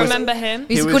 Remember him?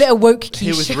 He called it a woke quiche. He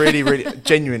was really,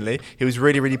 genuinely, he was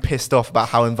really pissed off about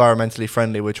how environmentally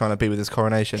friendly we're trying to be with this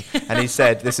coronation. And he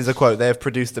said, this is a quote, "They have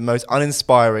produced the most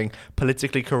uninspiring,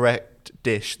 politically correct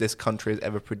dish this country has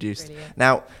ever produced." Brilliant.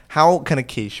 Now, how can a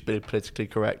quiche be politically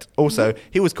correct? Also,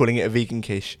 he was calling it a vegan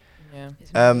quiche. Yeah.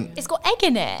 It's got egg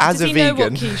in it. Does he know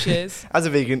what quiche is? As a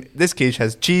vegan, this quiche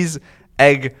has cheese,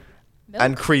 egg,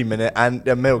 and cream in it, and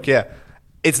milk. Yeah,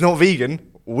 it's not vegan.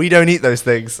 We don't eat those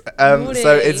things,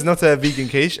 so it's not a vegan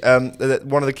quiche.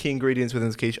 One of the key ingredients within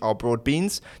this quiche are broad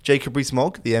beans. Jacob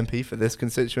Rees-Mogg, the MP for this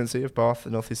constituency of Bath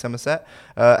and North East Somerset,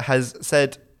 has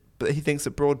said that he thinks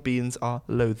that broad beans are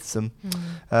loathsome.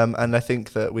 And I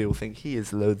think that we all think he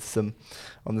is loathsome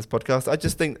on this podcast. I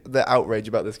just think the outrage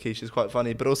about this quiche is quite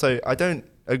funny, but also I don't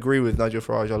agree with Nigel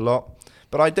Farage a lot,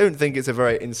 but I don't think it's a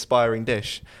very inspiring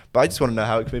dish. But I just want to know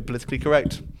how it can be politically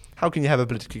correct. How can you have a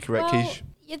politically correct quiche?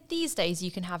 Yeah, these days you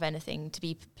can have anything to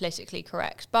be politically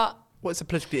correct, but... What's a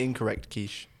politically incorrect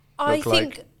quiche? I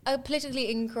think a politically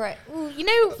incorrect...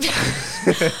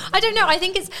 I don't know. I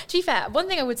think it's... To be fair, one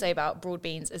thing I would say about broad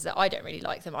beans is that I don't really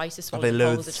like them. I used to swallow them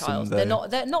whole as a child. They're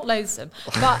not loathsome.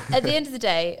 But at the end of the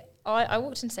day, I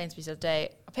walked into Sainsbury's the other day.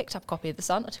 I picked up a copy of The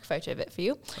Sun. I took a photo of it for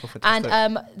you. Oh,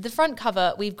 and the front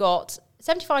cover, we've got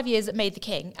 75 years that made the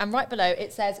king, and right below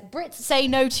it says Brits say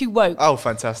no to woke. Oh,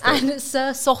 fantastic. And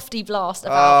Sir Softy Blast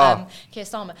about Keir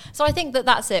Starmer. So I think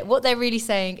that's it. What they're really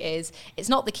saying is it's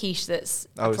not the quiche that's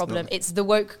a problem. It's the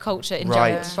woke culture in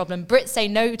general that's a problem. Brits say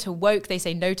no to woke. They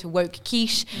say no to woke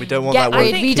quiche. We don't want that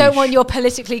woke We don't want your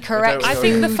politically correct I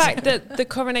think the fact that the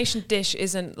coronation dish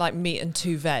isn't like meat and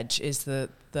 2 veg is the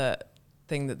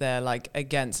thing that they're like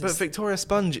against. But Victoria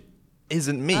Sponge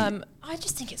isn't meat. I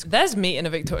just think it's. There's meat in a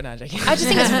Victoria. No, joking. I just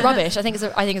think it's rubbish. I think it's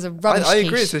a rubbish. I agree.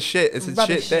 quiche. It's a shit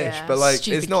dish, yeah. but like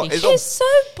Stupid it's not. quiche. It's so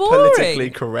boring. Politically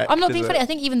correct. I'm not being is funny. it? I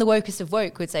think even the wokest of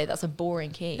woke would say that's a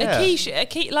boring quiche. Yeah.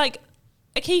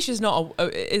 A quiche is not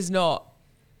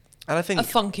And I think a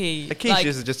funky. a quiche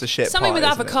is just a shit. Something pie, with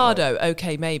isn't it? avocado,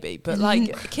 okay, maybe, but like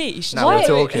a quiche. Now we're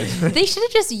talking. They should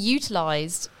have just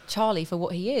utilised Charlie for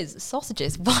what he is,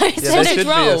 sausages. Why is Yeah, there it should be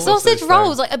a sausage sausage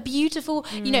rolls? thing. Like a beautiful,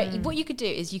 you know, what you could do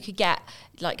is you could get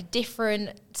like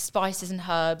different spices and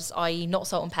herbs, i.e. not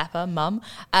salt and pepper, mum,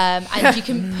 and you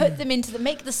can put them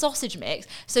make the sausage mix.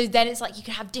 So then it's like you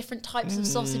can have different types of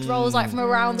sausage rolls like from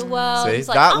around the world. See, It's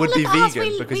like, that oh, would look be at us,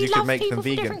 vegan because we you could love make them people from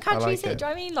vegan. different I countries. like it. Do you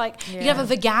know what I mean? Like you Yeah. can have a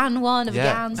vegan one, a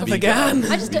vegan. something. vegan.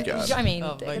 I just don't, do you know what I mean?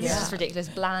 Oh, This is vegan. just ridiculous.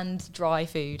 Bland, dry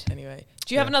food. Anyway,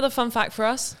 do you have another fun fact for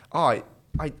us?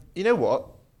 You know what?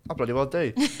 I bloody well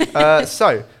do.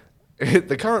 So,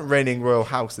 the current reigning royal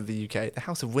house of the UK, the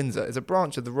House of Windsor, is a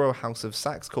branch of the royal house of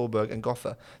Saxe-Coburg and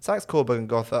Gotha. Saxe-Coburg and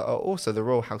Gotha are also the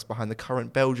royal house behind the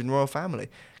current Belgian royal family,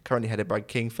 currently headed by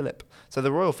King Philip. So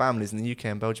the royal families in the UK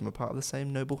and Belgium are part of the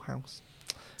same noble house.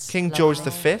 King George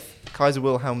V, Kaiser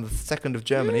Wilhelm II of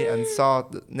Germany, and Tsar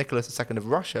Nicholas II of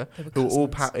Russia, who were all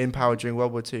in power during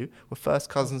World War II, were first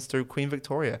cousins through Queen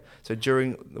Victoria. So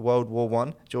during World War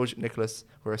I, George and Nicholas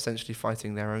were essentially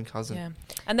fighting their own cousin. Yeah,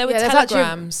 and there were Yeah, there's actually-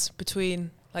 telegrams between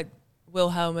like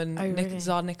Wilhelm and really?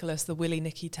 Tsar Nicholas, the Willy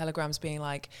Nicky telegrams being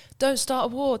like, "Don't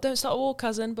start a war,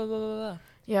 cousin." Blah blah blah. blah.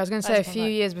 Yeah, I was going to say That's a fun few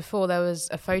fact. years before there was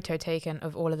a photo taken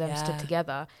of all of them Yeah. stood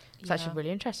together. It's Yeah. actually really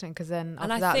interesting because then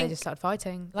And after I that they think, just started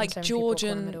fighting. Like and so many people were caught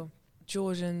in the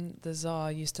George middle. and the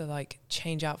Tsar used to like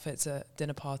change outfits at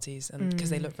dinner parties, and because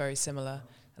they look very similar,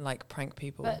 and like prank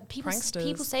people. But people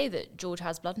say that George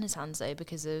has blood in his hands though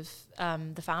because of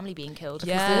the family being killed.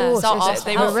 Yeah, Of course,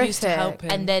 they horrific. refused to help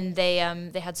him. And then they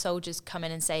had soldiers come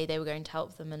in and say they were going to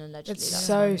help them, and allegedly It's that's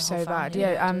so, when the so whole bad. family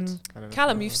Yeah, ended.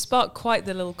 Callum, you've sparked quite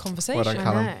the little conversation. Well done, I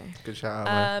Callum. know. Good shout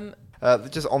out. mate.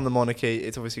 Just on the monarchy,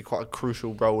 it's obviously quite a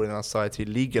crucial role in our society.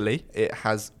 Legally, it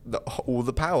has all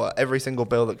the power. Every single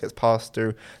bill that gets passed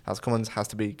through House of Commons has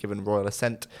to be given royal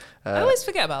assent. I always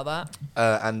forget about that.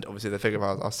 And obviously, they figure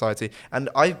out our society. And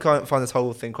I can't find this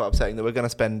whole thing quite upsetting that we're going to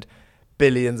spend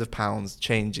billions of pounds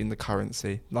changing the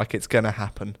currency. Like it's going to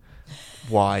happen.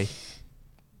 Why?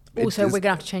 Also, we're going to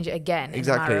have to change it again.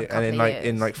 Exactly. And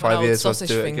in like 5 Old years, we'll have to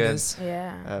sausage do fingers. it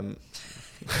again.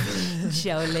 Yeah.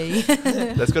 Surely.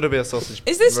 There's got to be a sausage.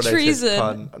 Is this related treason?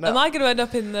 pun. No, Am I going to end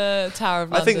up in the Tower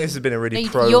of I London? think this has been a really No,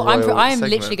 pro-royal I am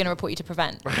segment. literally going to report you to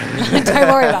prevent. Don't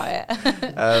worry about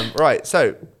it. Right.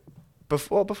 So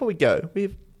before we go,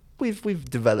 we've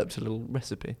developed a little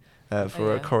recipe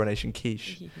for a coronation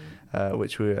quiche,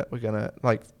 which we're gonna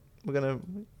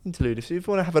interlude. If you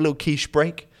want to have a little quiche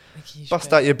break,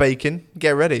 bust out your bacon,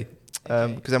 get ready.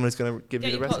 Because Emily's going to give Get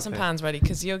you the your recipe. pots and pans ready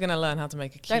because you're going to learn how to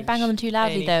make a quiche. Don't bang on them too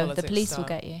loudly Any though. The politics police will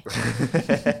style.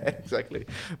 get you. Exactly.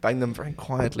 Bang them very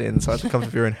quietly inside the comfort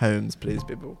of your own homes, please,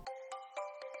 people.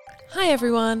 Hi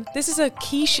everyone, this is a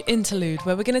quiche interlude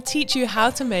where we're going to teach you how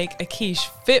to make a quiche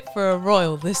fit for a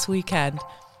royal this weekend.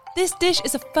 This dish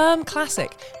is a firm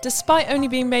classic, despite only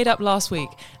being made up last week,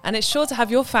 and it's sure to have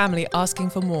your family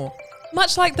asking for more,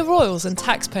 much like the royals and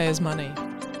taxpayers' money.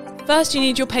 First, you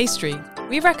need your pastry.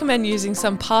 We recommend using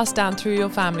some passed down through your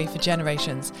family for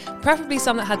generations, preferably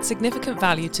some that had significant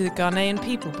value to the Ghanaian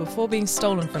people before being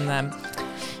stolen from them.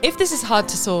 If this is hard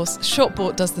to source,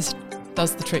 shortbought does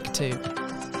the trick too.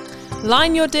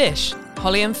 Line your dish.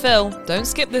 Holly and Phil, don't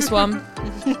skip this one.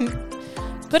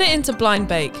 Put it into blind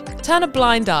bake. Turn a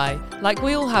blind eye, like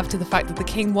we all have to the fact that the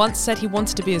king once said he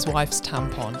wanted to be his wife's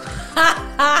tampon.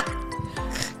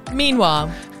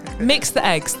 Meanwhile, mix the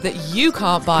eggs that you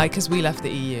can't buy because we left the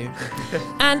EU.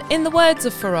 And in the words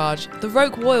of Farage, the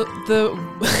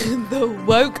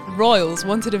woke royals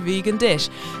wanted a vegan dish.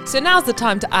 So now's the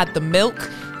time to add the milk,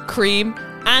 cream,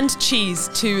 and cheese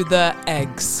to the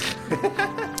eggs.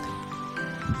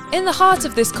 In the heart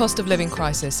of this cost of living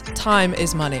crisis, time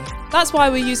is money. That's why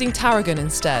we're using tarragon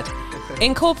instead.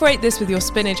 Incorporate this with your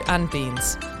spinach and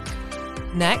beans.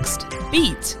 Next,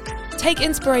 beet. Take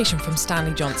inspiration from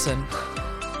Stanley Johnson.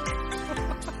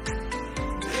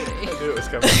 I knew it was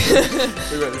coming.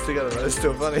 We wrote this together, but it's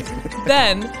still funny.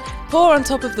 Then, Pour on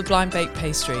top of the blind baked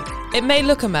pastry. It may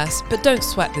look a mess, but don't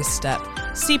sweat this step.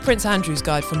 See Prince Andrew's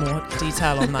guide for more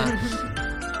detail on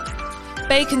that.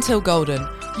 Bake until golden.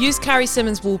 Use Carrie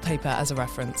Simmons wallpaper as a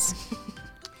reference.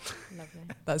 Lovely.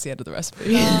 That's the end of the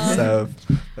recipe. So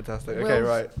fantastic. Okay,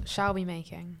 right. Shall be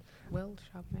making. Shall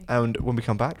be making. And when we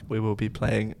come back, we will be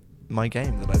playing my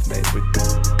game that I've made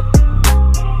with.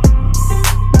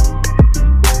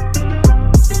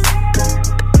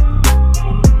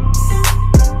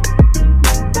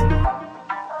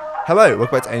 Hello,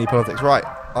 welcome back to Any Politics. Right,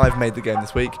 I've made the game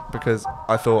this week because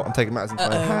I thought I'm taking matters into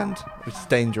my own hand, which is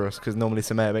dangerous because normally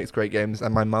Samaya makes great games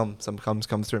and my mum sometimes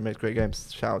comes through and makes great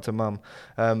games. Shout out to mum.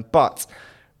 But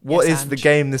what is the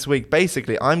game this week?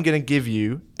 Basically, I'm going to give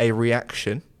you a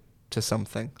reaction to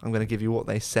something. I'm going to give you what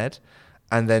they said,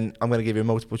 and then I'm going to give you a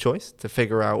multiple choice to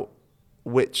figure out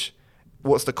what's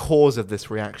the cause of this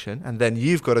reaction, and then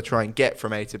you've got to try and get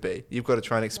from A to B. You've got to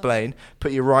try and explain,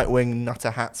 put your right-wing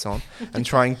nutter hats on, and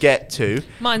try and get to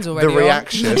Mine's already the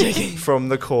reaction on. from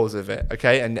the cause of it,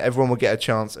 okay? And everyone will get a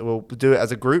chance. We'll do it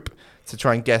as a group to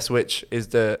try and guess which is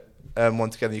the one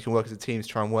together. You can work as a team to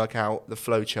try and work out the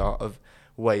flow chart of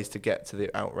ways to get to the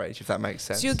outrage, if that makes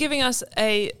sense. So you're giving us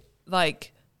I'm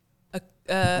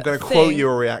going to quote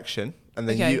your reaction, and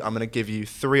then Okay. I'm going to give you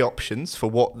 3 options for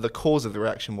what the cause of the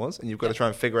reaction was, and you've got to try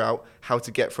and figure out how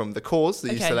to get from the cause that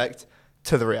you Okay. select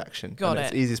to the reaction. Got and it.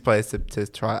 It's the easiest place to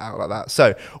try it out like that.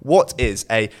 So, what is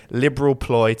a liberal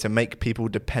ploy to make people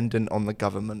dependent on the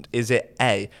government? Is it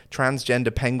A,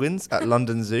 transgender penguins at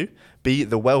London Zoo, B,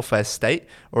 the welfare state,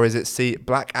 or is it C,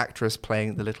 black actress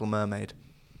playing The Little Mermaid?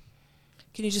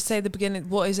 Can you just say at the beginning,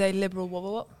 what is a liberal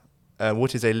what?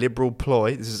 What is a liberal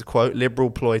ploy? This is a quote.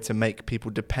 Liberal ploy to make people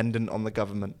dependent on the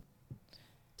government.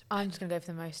 I'm just going to go for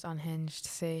the most unhinged.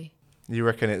 See. You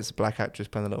reckon it's black actress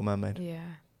playing The Little Mermaid? Yeah.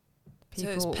 So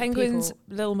it's penguins,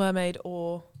 Little Mermaid,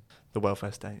 or... The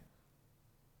welfare state.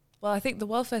 Well, I think the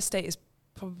welfare state is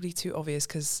probably too obvious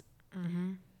because...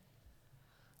 Mm-hmm.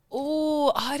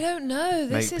 Oh, I don't know.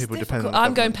 This Make is people difficult. dependent on the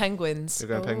I'm going government. penguins. You're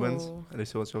going penguins? Ooh.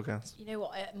 Alicia, what's your guess? You know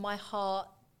what? My heart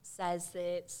says that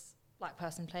it's black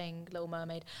person playing Little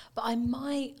Mermaid, but I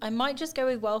might just go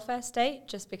with welfare state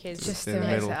just because Just in to the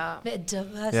mix middle. it up. bit of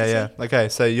diversity. Yeah. Okay,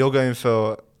 so you're going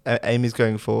for... Amy's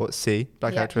going for C,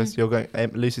 black Yeah. actress. You're going...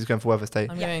 Lucy's going for welfare state.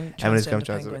 I'm going Emily's going transgender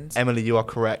for transgender. penguins. Emily, you are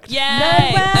correct. Yay! No way!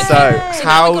 Okay. So, now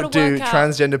how we've gotta do work out-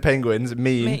 transgender penguins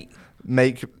mean... Make-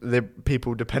 make the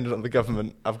people dependent on the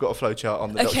government? I've got a flowchart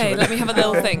on the Okay, document. let me have a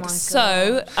little Oh think. my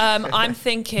So, I'm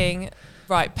thinking,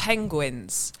 right,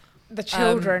 penguins. The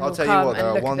children I'll will tell you come what, there and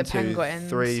are look 1, at the 2, penguins.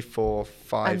 3, 4,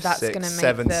 5, And that's 6, gonna make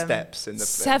 7 them- steps in the...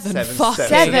 Seven fucking steps.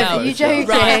 Seven? hell. Are you joking?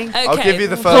 Right, okay. I'll give you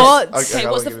the What? first... Okay,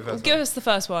 I what's won't give you the first give us the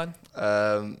first one.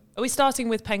 one. Are we starting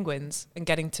with penguins and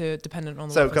getting to dependent on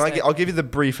the So welfare state? I'll give you the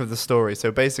brief of the story. So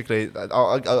basically,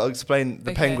 I'll explain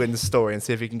the Okay. penguins story and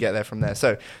see if you can get there from there.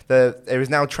 So there is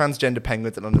now transgender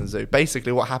penguins at London Zoo.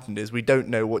 Basically, what happened is we don't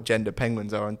know what gender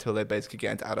penguins are until they basically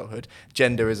get into adulthood.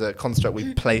 Gender is a construct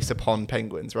we place upon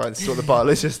penguins, right? This is what the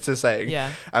biologists are saying.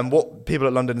 Yeah. And what people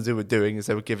at London Zoo were doing is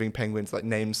they were giving penguins like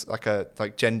names,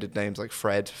 like gendered names, like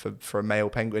Fred for a male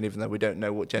penguin, even though we don't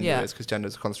know what gender Yeah. is because gender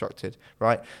is constructed,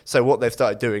 right? So what they've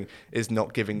started doing is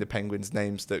not giving the penguins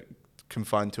names that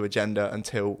confined to a gender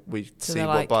until we see they're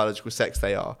what like- biological sex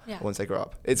they are Yeah. once they grow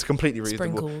up. It's completely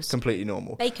reasonable, Sprinkles. completely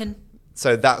normal. Bacon.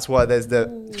 So that's why there's the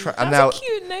and That's now a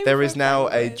cute name there for is a now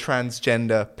a penguin.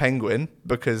 transgender penguin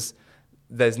because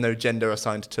there's no gender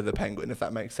assigned to the penguin, if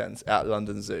that makes sense, at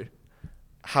London Zoo.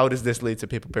 How does this lead to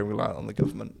people being reliant on the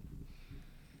government?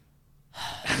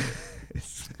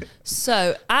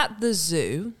 So, at the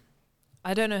zoo,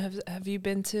 I don't know, have you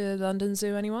been to London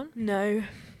Zoo, anyone? No.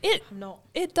 I'm not.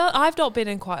 I've not been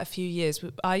in quite a few years.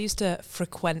 I used to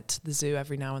frequent the zoo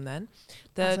every now and then.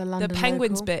 As a The London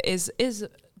penguins local. bit is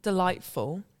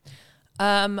delightful.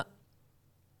 I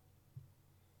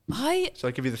Shall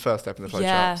I give you the first step in the flowchart?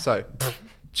 Yeah. So,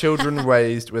 children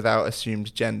raised without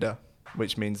assumed gender,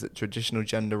 which means that traditional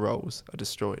gender roles are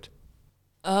destroyed.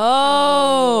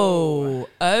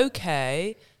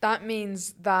 okay. That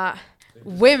means that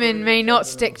women may not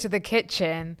stick to the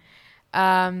kitchen.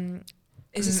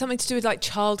 Is it something to do with like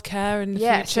childcare in the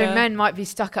Yeah, future? so men might be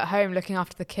stuck at home looking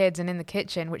after the kids and in the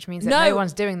kitchen, which means that No. no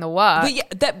one's doing the work.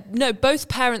 But no, both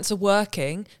parents are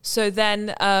working, so then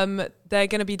they're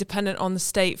going to be dependent on the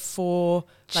state for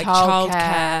like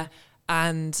childcare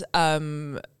and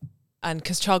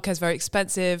because childcare is very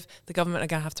expensive, the government are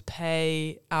going to have to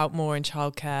pay out more in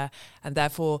childcare, and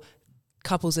therefore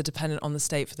couples are dependent on the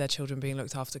state for their children being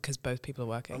looked after because both people are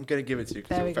working. I'm going to give it to you because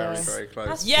There you're we go. very, very close.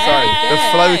 That's So yay!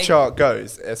 the flow chart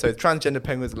goes. So transgender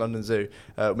penguins at London Zoo,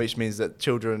 which means that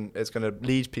it's going to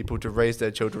lead people to raise their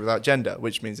children without gender,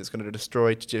 which means it's going to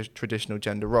destroy traditional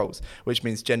gender roles, which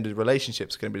means gendered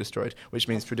relationships are going to be destroyed, which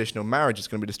means traditional marriage is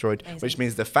going to be destroyed, Amazing. which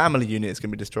means the family unit is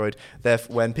going to be destroyed.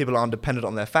 Therefore, when people aren't dependent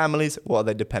on their families, what are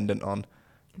they dependent on?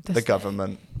 The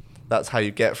government. That's how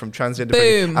you get from transgender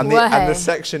Boom. penguins. And Way. the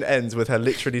section ends with her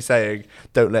literally saying,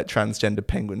 "Don't let transgender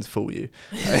penguins fool you."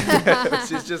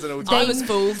 Which is just an I alternative. was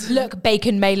fooled. Look,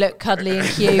 Bacon may look cuddly and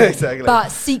cute, Exactly. but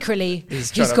secretly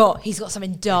He's he's trying got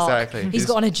something dark. Exactly. He's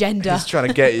got an agenda. He's trying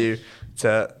to get you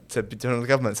to be doing the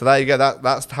government. So there you go.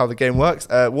 That's how the game works.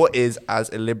 What is as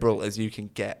illiberal as you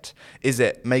can get? Is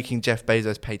it making Jeff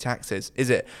Bezos pay taxes? Is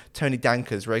it Tony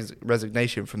Danker's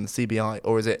resignation from the CBI?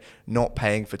 Or is it not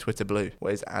paying for Twitter Blue?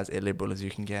 What is as illiberal as you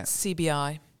can get?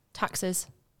 CBI. Taxes.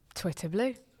 Twitter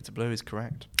Blue. Twitter Blue is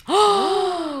correct.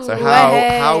 So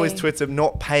how is Way. Twitter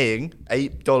not paying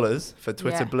 $8 for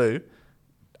Twitter Yeah. Blue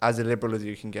as illiberal as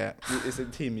you can get? It's a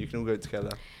team. You can all go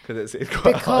together because it's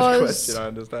quite a hard Because- question. I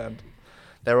understand.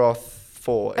 There are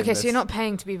 4. Okay, so you're not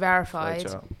paying to be verified.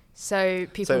 flowchart. So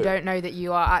people So- don't know that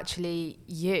you are actually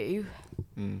you.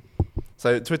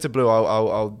 So Twitter Blue,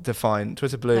 I'll define.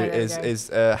 Twitter Blue Oh, there we is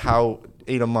go. how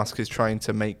Elon Musk is trying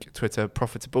to make Twitter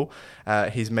profitable.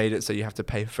 He's made it so you have to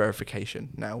pay for verification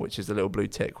now, which is a little blue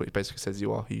tick, which basically says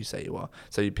you are who you say you are.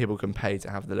 So people can pay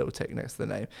to have the little tick next to the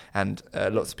name. And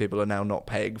lots of people are now not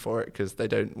paying for it because they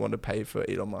don't want to pay for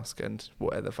Elon Musk and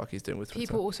whatever the fuck he's doing with Twitter.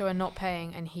 People also are not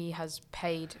paying, and he has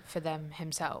paid for them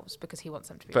himself because he wants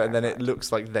them to be But then it verified.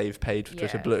 looks like they've paid for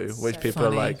Twitter Yeah, Blue, it's which so people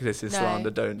funny. are like, this is No, slander,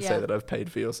 don't say yeah. that I've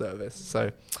paid for your service.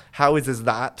 So how is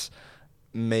that,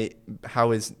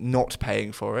 how is not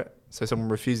paying for it, so someone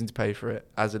refusing to pay for it,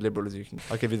 as illiberal as you can?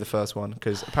 I'll give you the first one,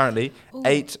 because apparently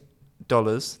 $8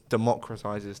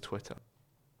 democratizes Twitter.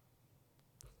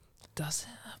 Does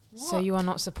it? So you are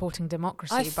not supporting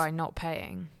democracy I've- by not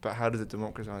paying. But how does it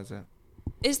democratize it?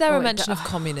 Is there Oh, a it mention do- of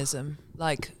communism?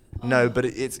 Like, No, but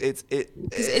it's 'Cause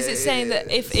is it saying that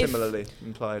if- similarly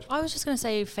implied? I was just going to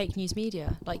say fake news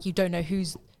media. Like, you don't know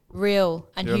who's real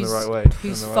and You're on the who's right way.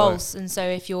 who's You're on the right false. And so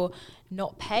if you're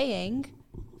not paying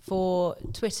for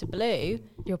Twitter Blue,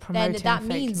 You're promoting then that fake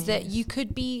means that news. you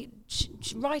could be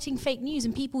writing fake news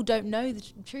and people don't know the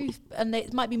truth, and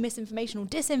it might be misinformation or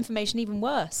disinformation, even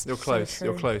worse. You're close. true.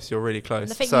 You're close. You're really close. And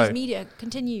the fake So news media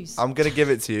continues. I'm going to give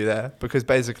it to you there because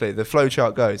basically the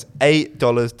flowchart goes $8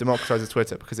 democratizes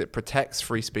Twitter because it protects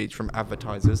free speech from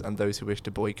advertisers and those who wish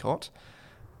to boycott.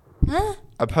 Huh?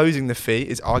 Opposing the fee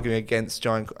is arguing against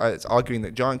it's arguing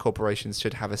that giant corporations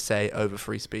should have a say over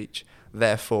free speech.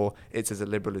 Therefore, it's as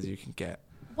illiberal as you can get.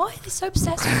 Why are they so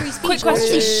obsessed with free speech? Quick Why don't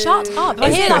they question. shut up? I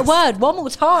Is hear it- that word one more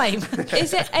time.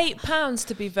 is it £8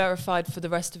 to be verified for the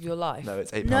rest of your life? No,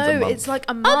 it's £8 a No, month. it's like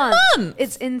a month. month?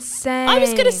 It's insane. I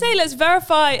was going to say let's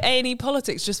verify A&E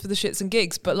politics just for the shits and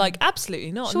gigs, but like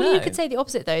absolutely not. Surely no. you could say the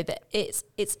opposite, though, that it's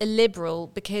illiberal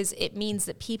because it means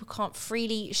that people can't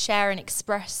freely share and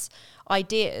express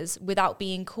ideas without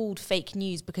being called fake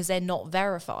news because they're not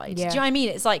verified. Yeah. Do you know what I mean?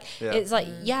 It's like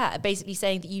Yeah. basically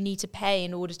saying that you need to pay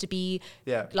in order to be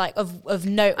Yeah. like of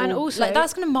note. And or, also- like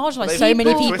that's going to marginalise They've- so many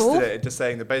they've people. twisted it into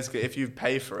saying that basically if you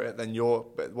pay for it, then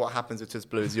what happens with Twitter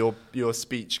Blue is your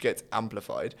speech gets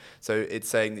amplified. So it's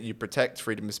saying that you protect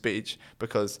freedom of speech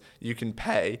because you can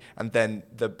pay, and then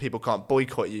the people can't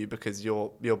boycott you because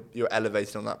you're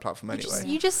elevated on that platform anyway.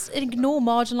 You just ignore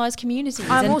marginalised communities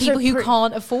I'm and also people who pre-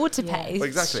 can't afford to Yeah. pay. Well,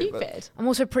 exactly, It's but- stupid. I'm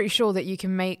also pretty sure that you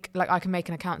can make, like, I can make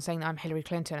an account saying that I'm Hillary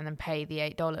Clinton and then pay the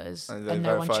 $8 and and, they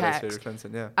no one verify it's checks. Hillary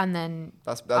Clinton, yeah. And then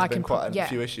That's I been can quite put- a yeah.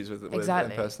 few issues with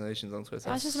Exactly. impersonations on Twitter.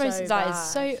 That's just So that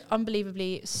is so bad.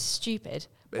 unbelievably stupid.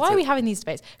 It's Why are a- we having these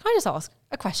debates? Can I just ask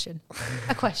a question?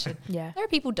 A question. Yeah. There are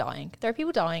people dying. There are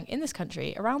people dying in this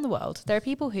country, around the world. There are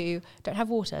people who don't have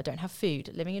water, don't have food,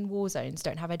 living in war zones,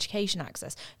 don't have education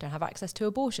access, don't have access to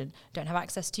abortion, don't have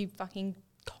access to fucking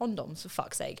condoms, for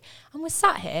fuck's sake. And we're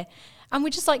sat here and we're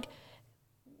just like,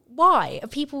 why are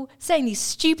people saying these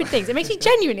stupid things? It makes me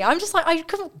genuinely, I'm just like, I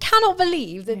cannot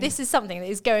believe that this is something that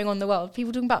is going on in the world.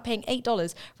 People talking about paying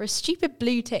 $8 for a stupid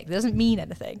blue tick that doesn't mean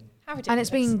anything. How ridiculous. And it's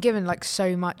being given like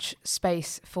so much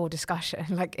space for discussion.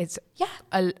 Like it's Yeah.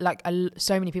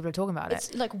 So many people are talking about it.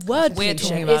 It's like word We're pollution.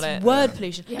 talking about It's it. word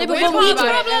pollution. Yeah, No, but we're when we talking do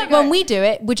about it. it, when we do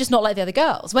it, we're just not like the other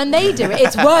girls. When they do it,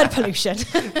 it's word pollution.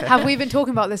 Have we been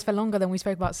talking about this for longer than we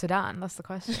spoke about Sudan? That's the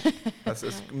question. Let's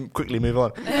quickly move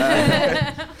on.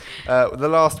 The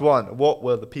last one. What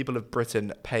will the people of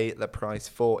Britain pay the price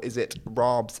for? Is it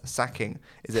Raab's sacking?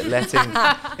 Is it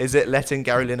letting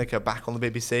Gary Lineker back on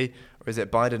the BBC? Or is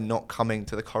it Biden not not coming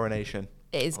to the coronation?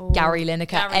 It is Gary Lineker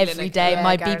Gary every Lineker. day. Yeah,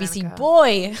 my Gary BBC Lineker.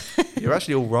 boy. You're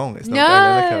actually all wrong. It's not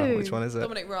No. Gary Lineker. Which one is it?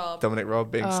 Dominic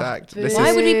Raab being Oh, sacked. boo. This Why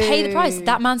is, would we pay the price?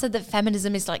 That man said that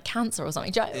feminism is like cancer or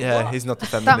something. yeah, What? he's not a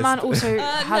feminist. That man also No,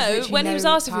 has literally when he was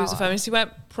no asked if he was a power. feminist, he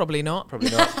went, probably not. Probably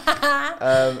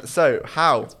not. So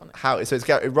how? So it's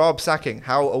Raab sacking.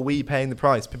 How are we paying the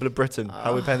price? People of Britain,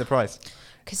 how are we paying the price?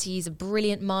 Because he's a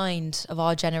brilliant mind of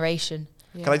our generation.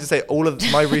 Yeah. Can I just say, all of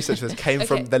my research for this came Okay.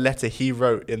 from the letter he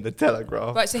wrote in the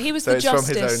Telegraph. Right, so he was So the it's from his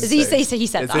justice. own Does he thing. say he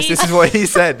said that? This is what he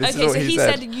said. This Okay, is what so he he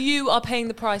said. said you are paying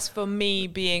the price for me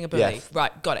being a bully. Yes.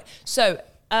 Right, got it. So,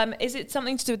 is it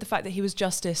something to do with the fact that he was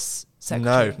Justice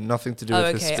Secretary? No, nothing to do Oh,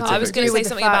 with this okay. specific. I was going do to with say the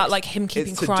something about fact- like him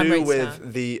keeping It's to crime do rates with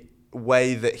down. the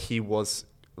way that he was,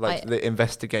 like I- the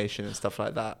investigation and stuff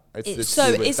like that. It's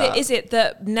So to do with is it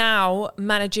that now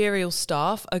managerial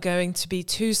staff are going to be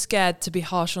too scared to be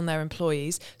harsh on their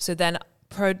employees? So then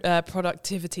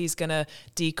productivity is going to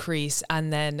decrease,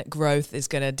 and then growth is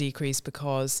going to decrease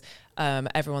because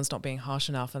everyone's not being harsh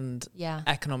enough, and Yeah.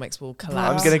 economics will I'm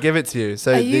collapse. going to give it to you.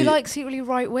 So Are you the- like secretly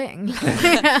right wing?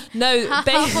 No,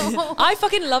 I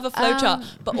fucking love a flowchart,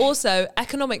 but also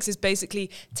economics is basically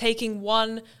taking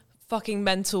one fucking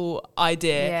mental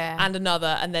idea Yeah. and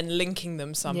another and then linking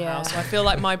them somehow. Yeah. So I feel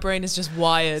like my brain is just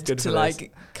wired good to for this.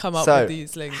 like come up so with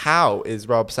these links. how is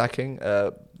Raab sacking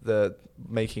the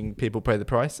making people pay the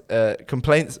price?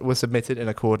 Complaints were submitted in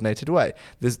a coordinated way.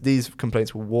 These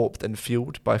complaints were warped and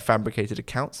fueled by fabricated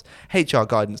accounts. HR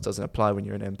guidance doesn't apply when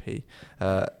you're an MP,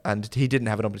 and he didn't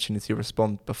have an opportunity to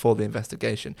respond before the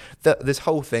investigation. This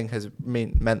whole thing has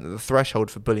meant that the threshold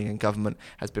for bullying in government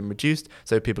has been reduced,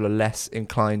 so people are less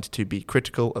inclined to be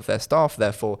critical of their staff,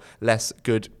 therefore less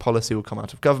good policy will come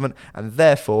out of government, and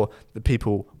therefore the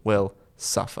people will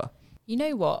suffer. You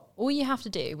know what? All you have to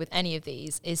do with any of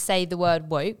these is say the word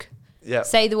woke, Yeah.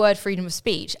 say the word freedom of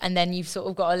speech, and then you've sort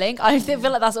of got a link. I feel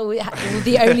like that's all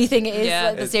the only thing it is. Yeah.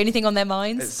 Like, that's the only thing on their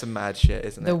minds. It's some mad shit,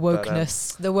 isn't The it? But,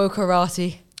 wokeness, the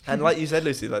wokerati. and like you said,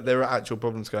 Lucy, like there are actual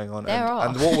problems going on. There are.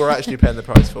 And what we're actually paying the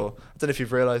price for. I don't know if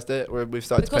you've realised it. We've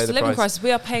started The to pay cost the of living price. crisis,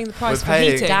 we are paying the price We're for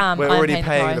paying. heating. Damn, We're I'm already paying the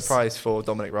paying the price. price for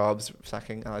Dominic Raab's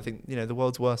sacking, and I think the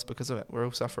world's worse because of it. We're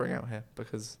all suffering out here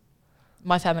because.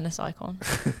 My feminist icon.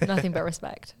 Nothing but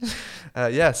respect.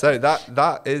 So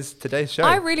that is today's show.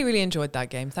 I really, really enjoyed that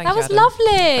game. Thank That you, was Adam. lovely.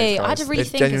 Thanks, I had guys. to really It's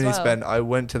think as genuinely well. spent. I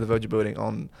went to the Vogue building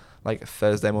on like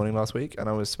Thursday morning last week, and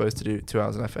I was supposed to do 2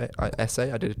 hours of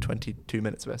essay. I did 22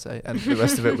 minutes of essay, and the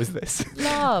rest of it was this.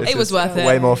 Love. This It was worth it.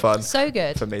 Way more fun So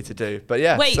good. for me to do. But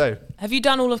yeah, Wait, so have you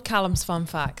done all of Callum's fun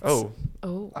facts? Oh,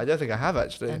 I don't think I have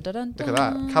actually. Dun, dun, dun, Look at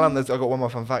that. Callum, I've got one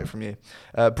more fun fact from you.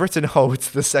 Britain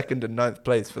holds the 2nd and 9th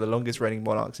place for the longest reigning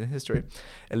monarchs in history,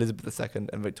 Elizabeth II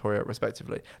and Victoria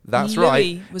respectively. That's Louis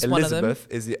right. was one of them. Elizabeth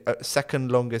is the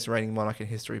second longest reigning monarch in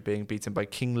history, being beaten by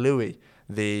King Louis,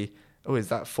 the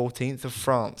 14th of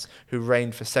France, who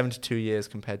reigned for 72 years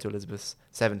compared to Elizabeth's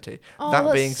 70. Oh, that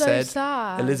that's being so said,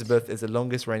 sad. Elizabeth is the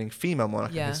longest reigning female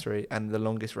monarch Yeah. in history and the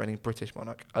longest reigning British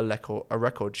monarch, a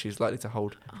record she's likely to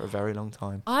hold for a very long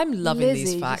time. I'm loving these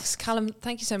Lizzie, facts. just- Callum,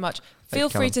 thank you so much. Thank Feel you,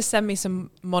 free Callum. to send me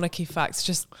some monarchy facts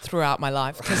just throughout my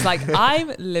life because, like,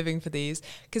 I'm living for these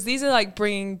because these are like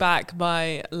bringing back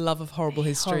my love of horrible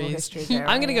histories. history there,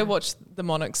 I'm gonna yeah. go watch the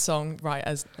Monarchs song right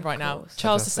now. course.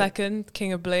 Charles Fantastic. II,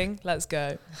 King of Bling. Let's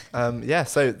go.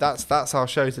 So that's our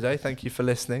show today. Thank you for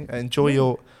listening. Enjoy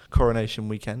your coronation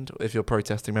weekend. If you're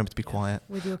protesting, remember to be quiet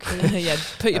with your key. Yeah,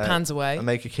 put your pans away. and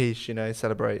make a quiche.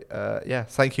 Celebrate.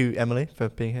 Thank you, Emily, for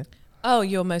being here. Oh,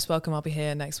 you're most welcome. I'll be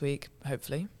here next week,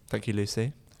 hopefully. Thank you,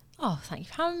 Lucy. Oh, thank you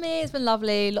for having me. It's been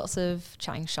lovely. Lots of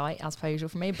chatting shite as per usual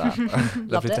for me, but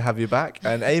loved Lovely it. to have you back.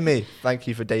 And Amy, thank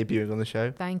you for debuting on the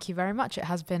show. Thank you very much. It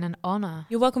has been an honour.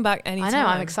 You're welcome back anytime. I know.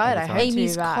 I'm excited. I Anytime. hope to be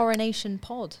Amy's back. coronation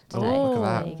pod today. Oh, Look at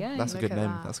that. There you go. That's a Look good at name.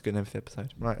 that. That's a good name for the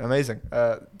episode. Right, amazing.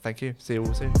 Thank you. See you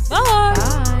all soon. Bye.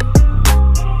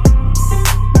 Bye.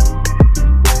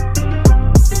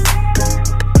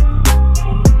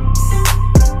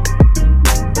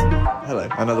 Hello.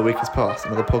 Another week has passed.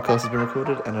 Another podcast has been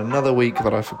recorded, and another week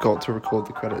that I forgot to record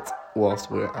the credits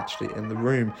whilst we were actually in the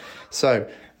room. So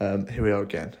here we are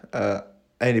again.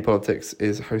 A&E Politics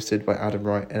is hosted by Adam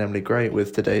Wright and Emily Gray,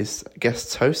 with today's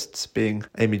guest hosts being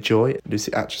Amy Joy and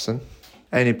Lucy Atchison.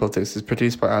 A&E Politics is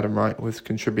produced by Adam Wright with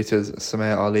contributors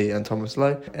Samaya Ali and Thomas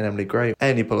Lowe and Emily Gray.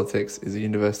 A&E Politics is a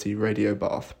University Radio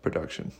Bath production.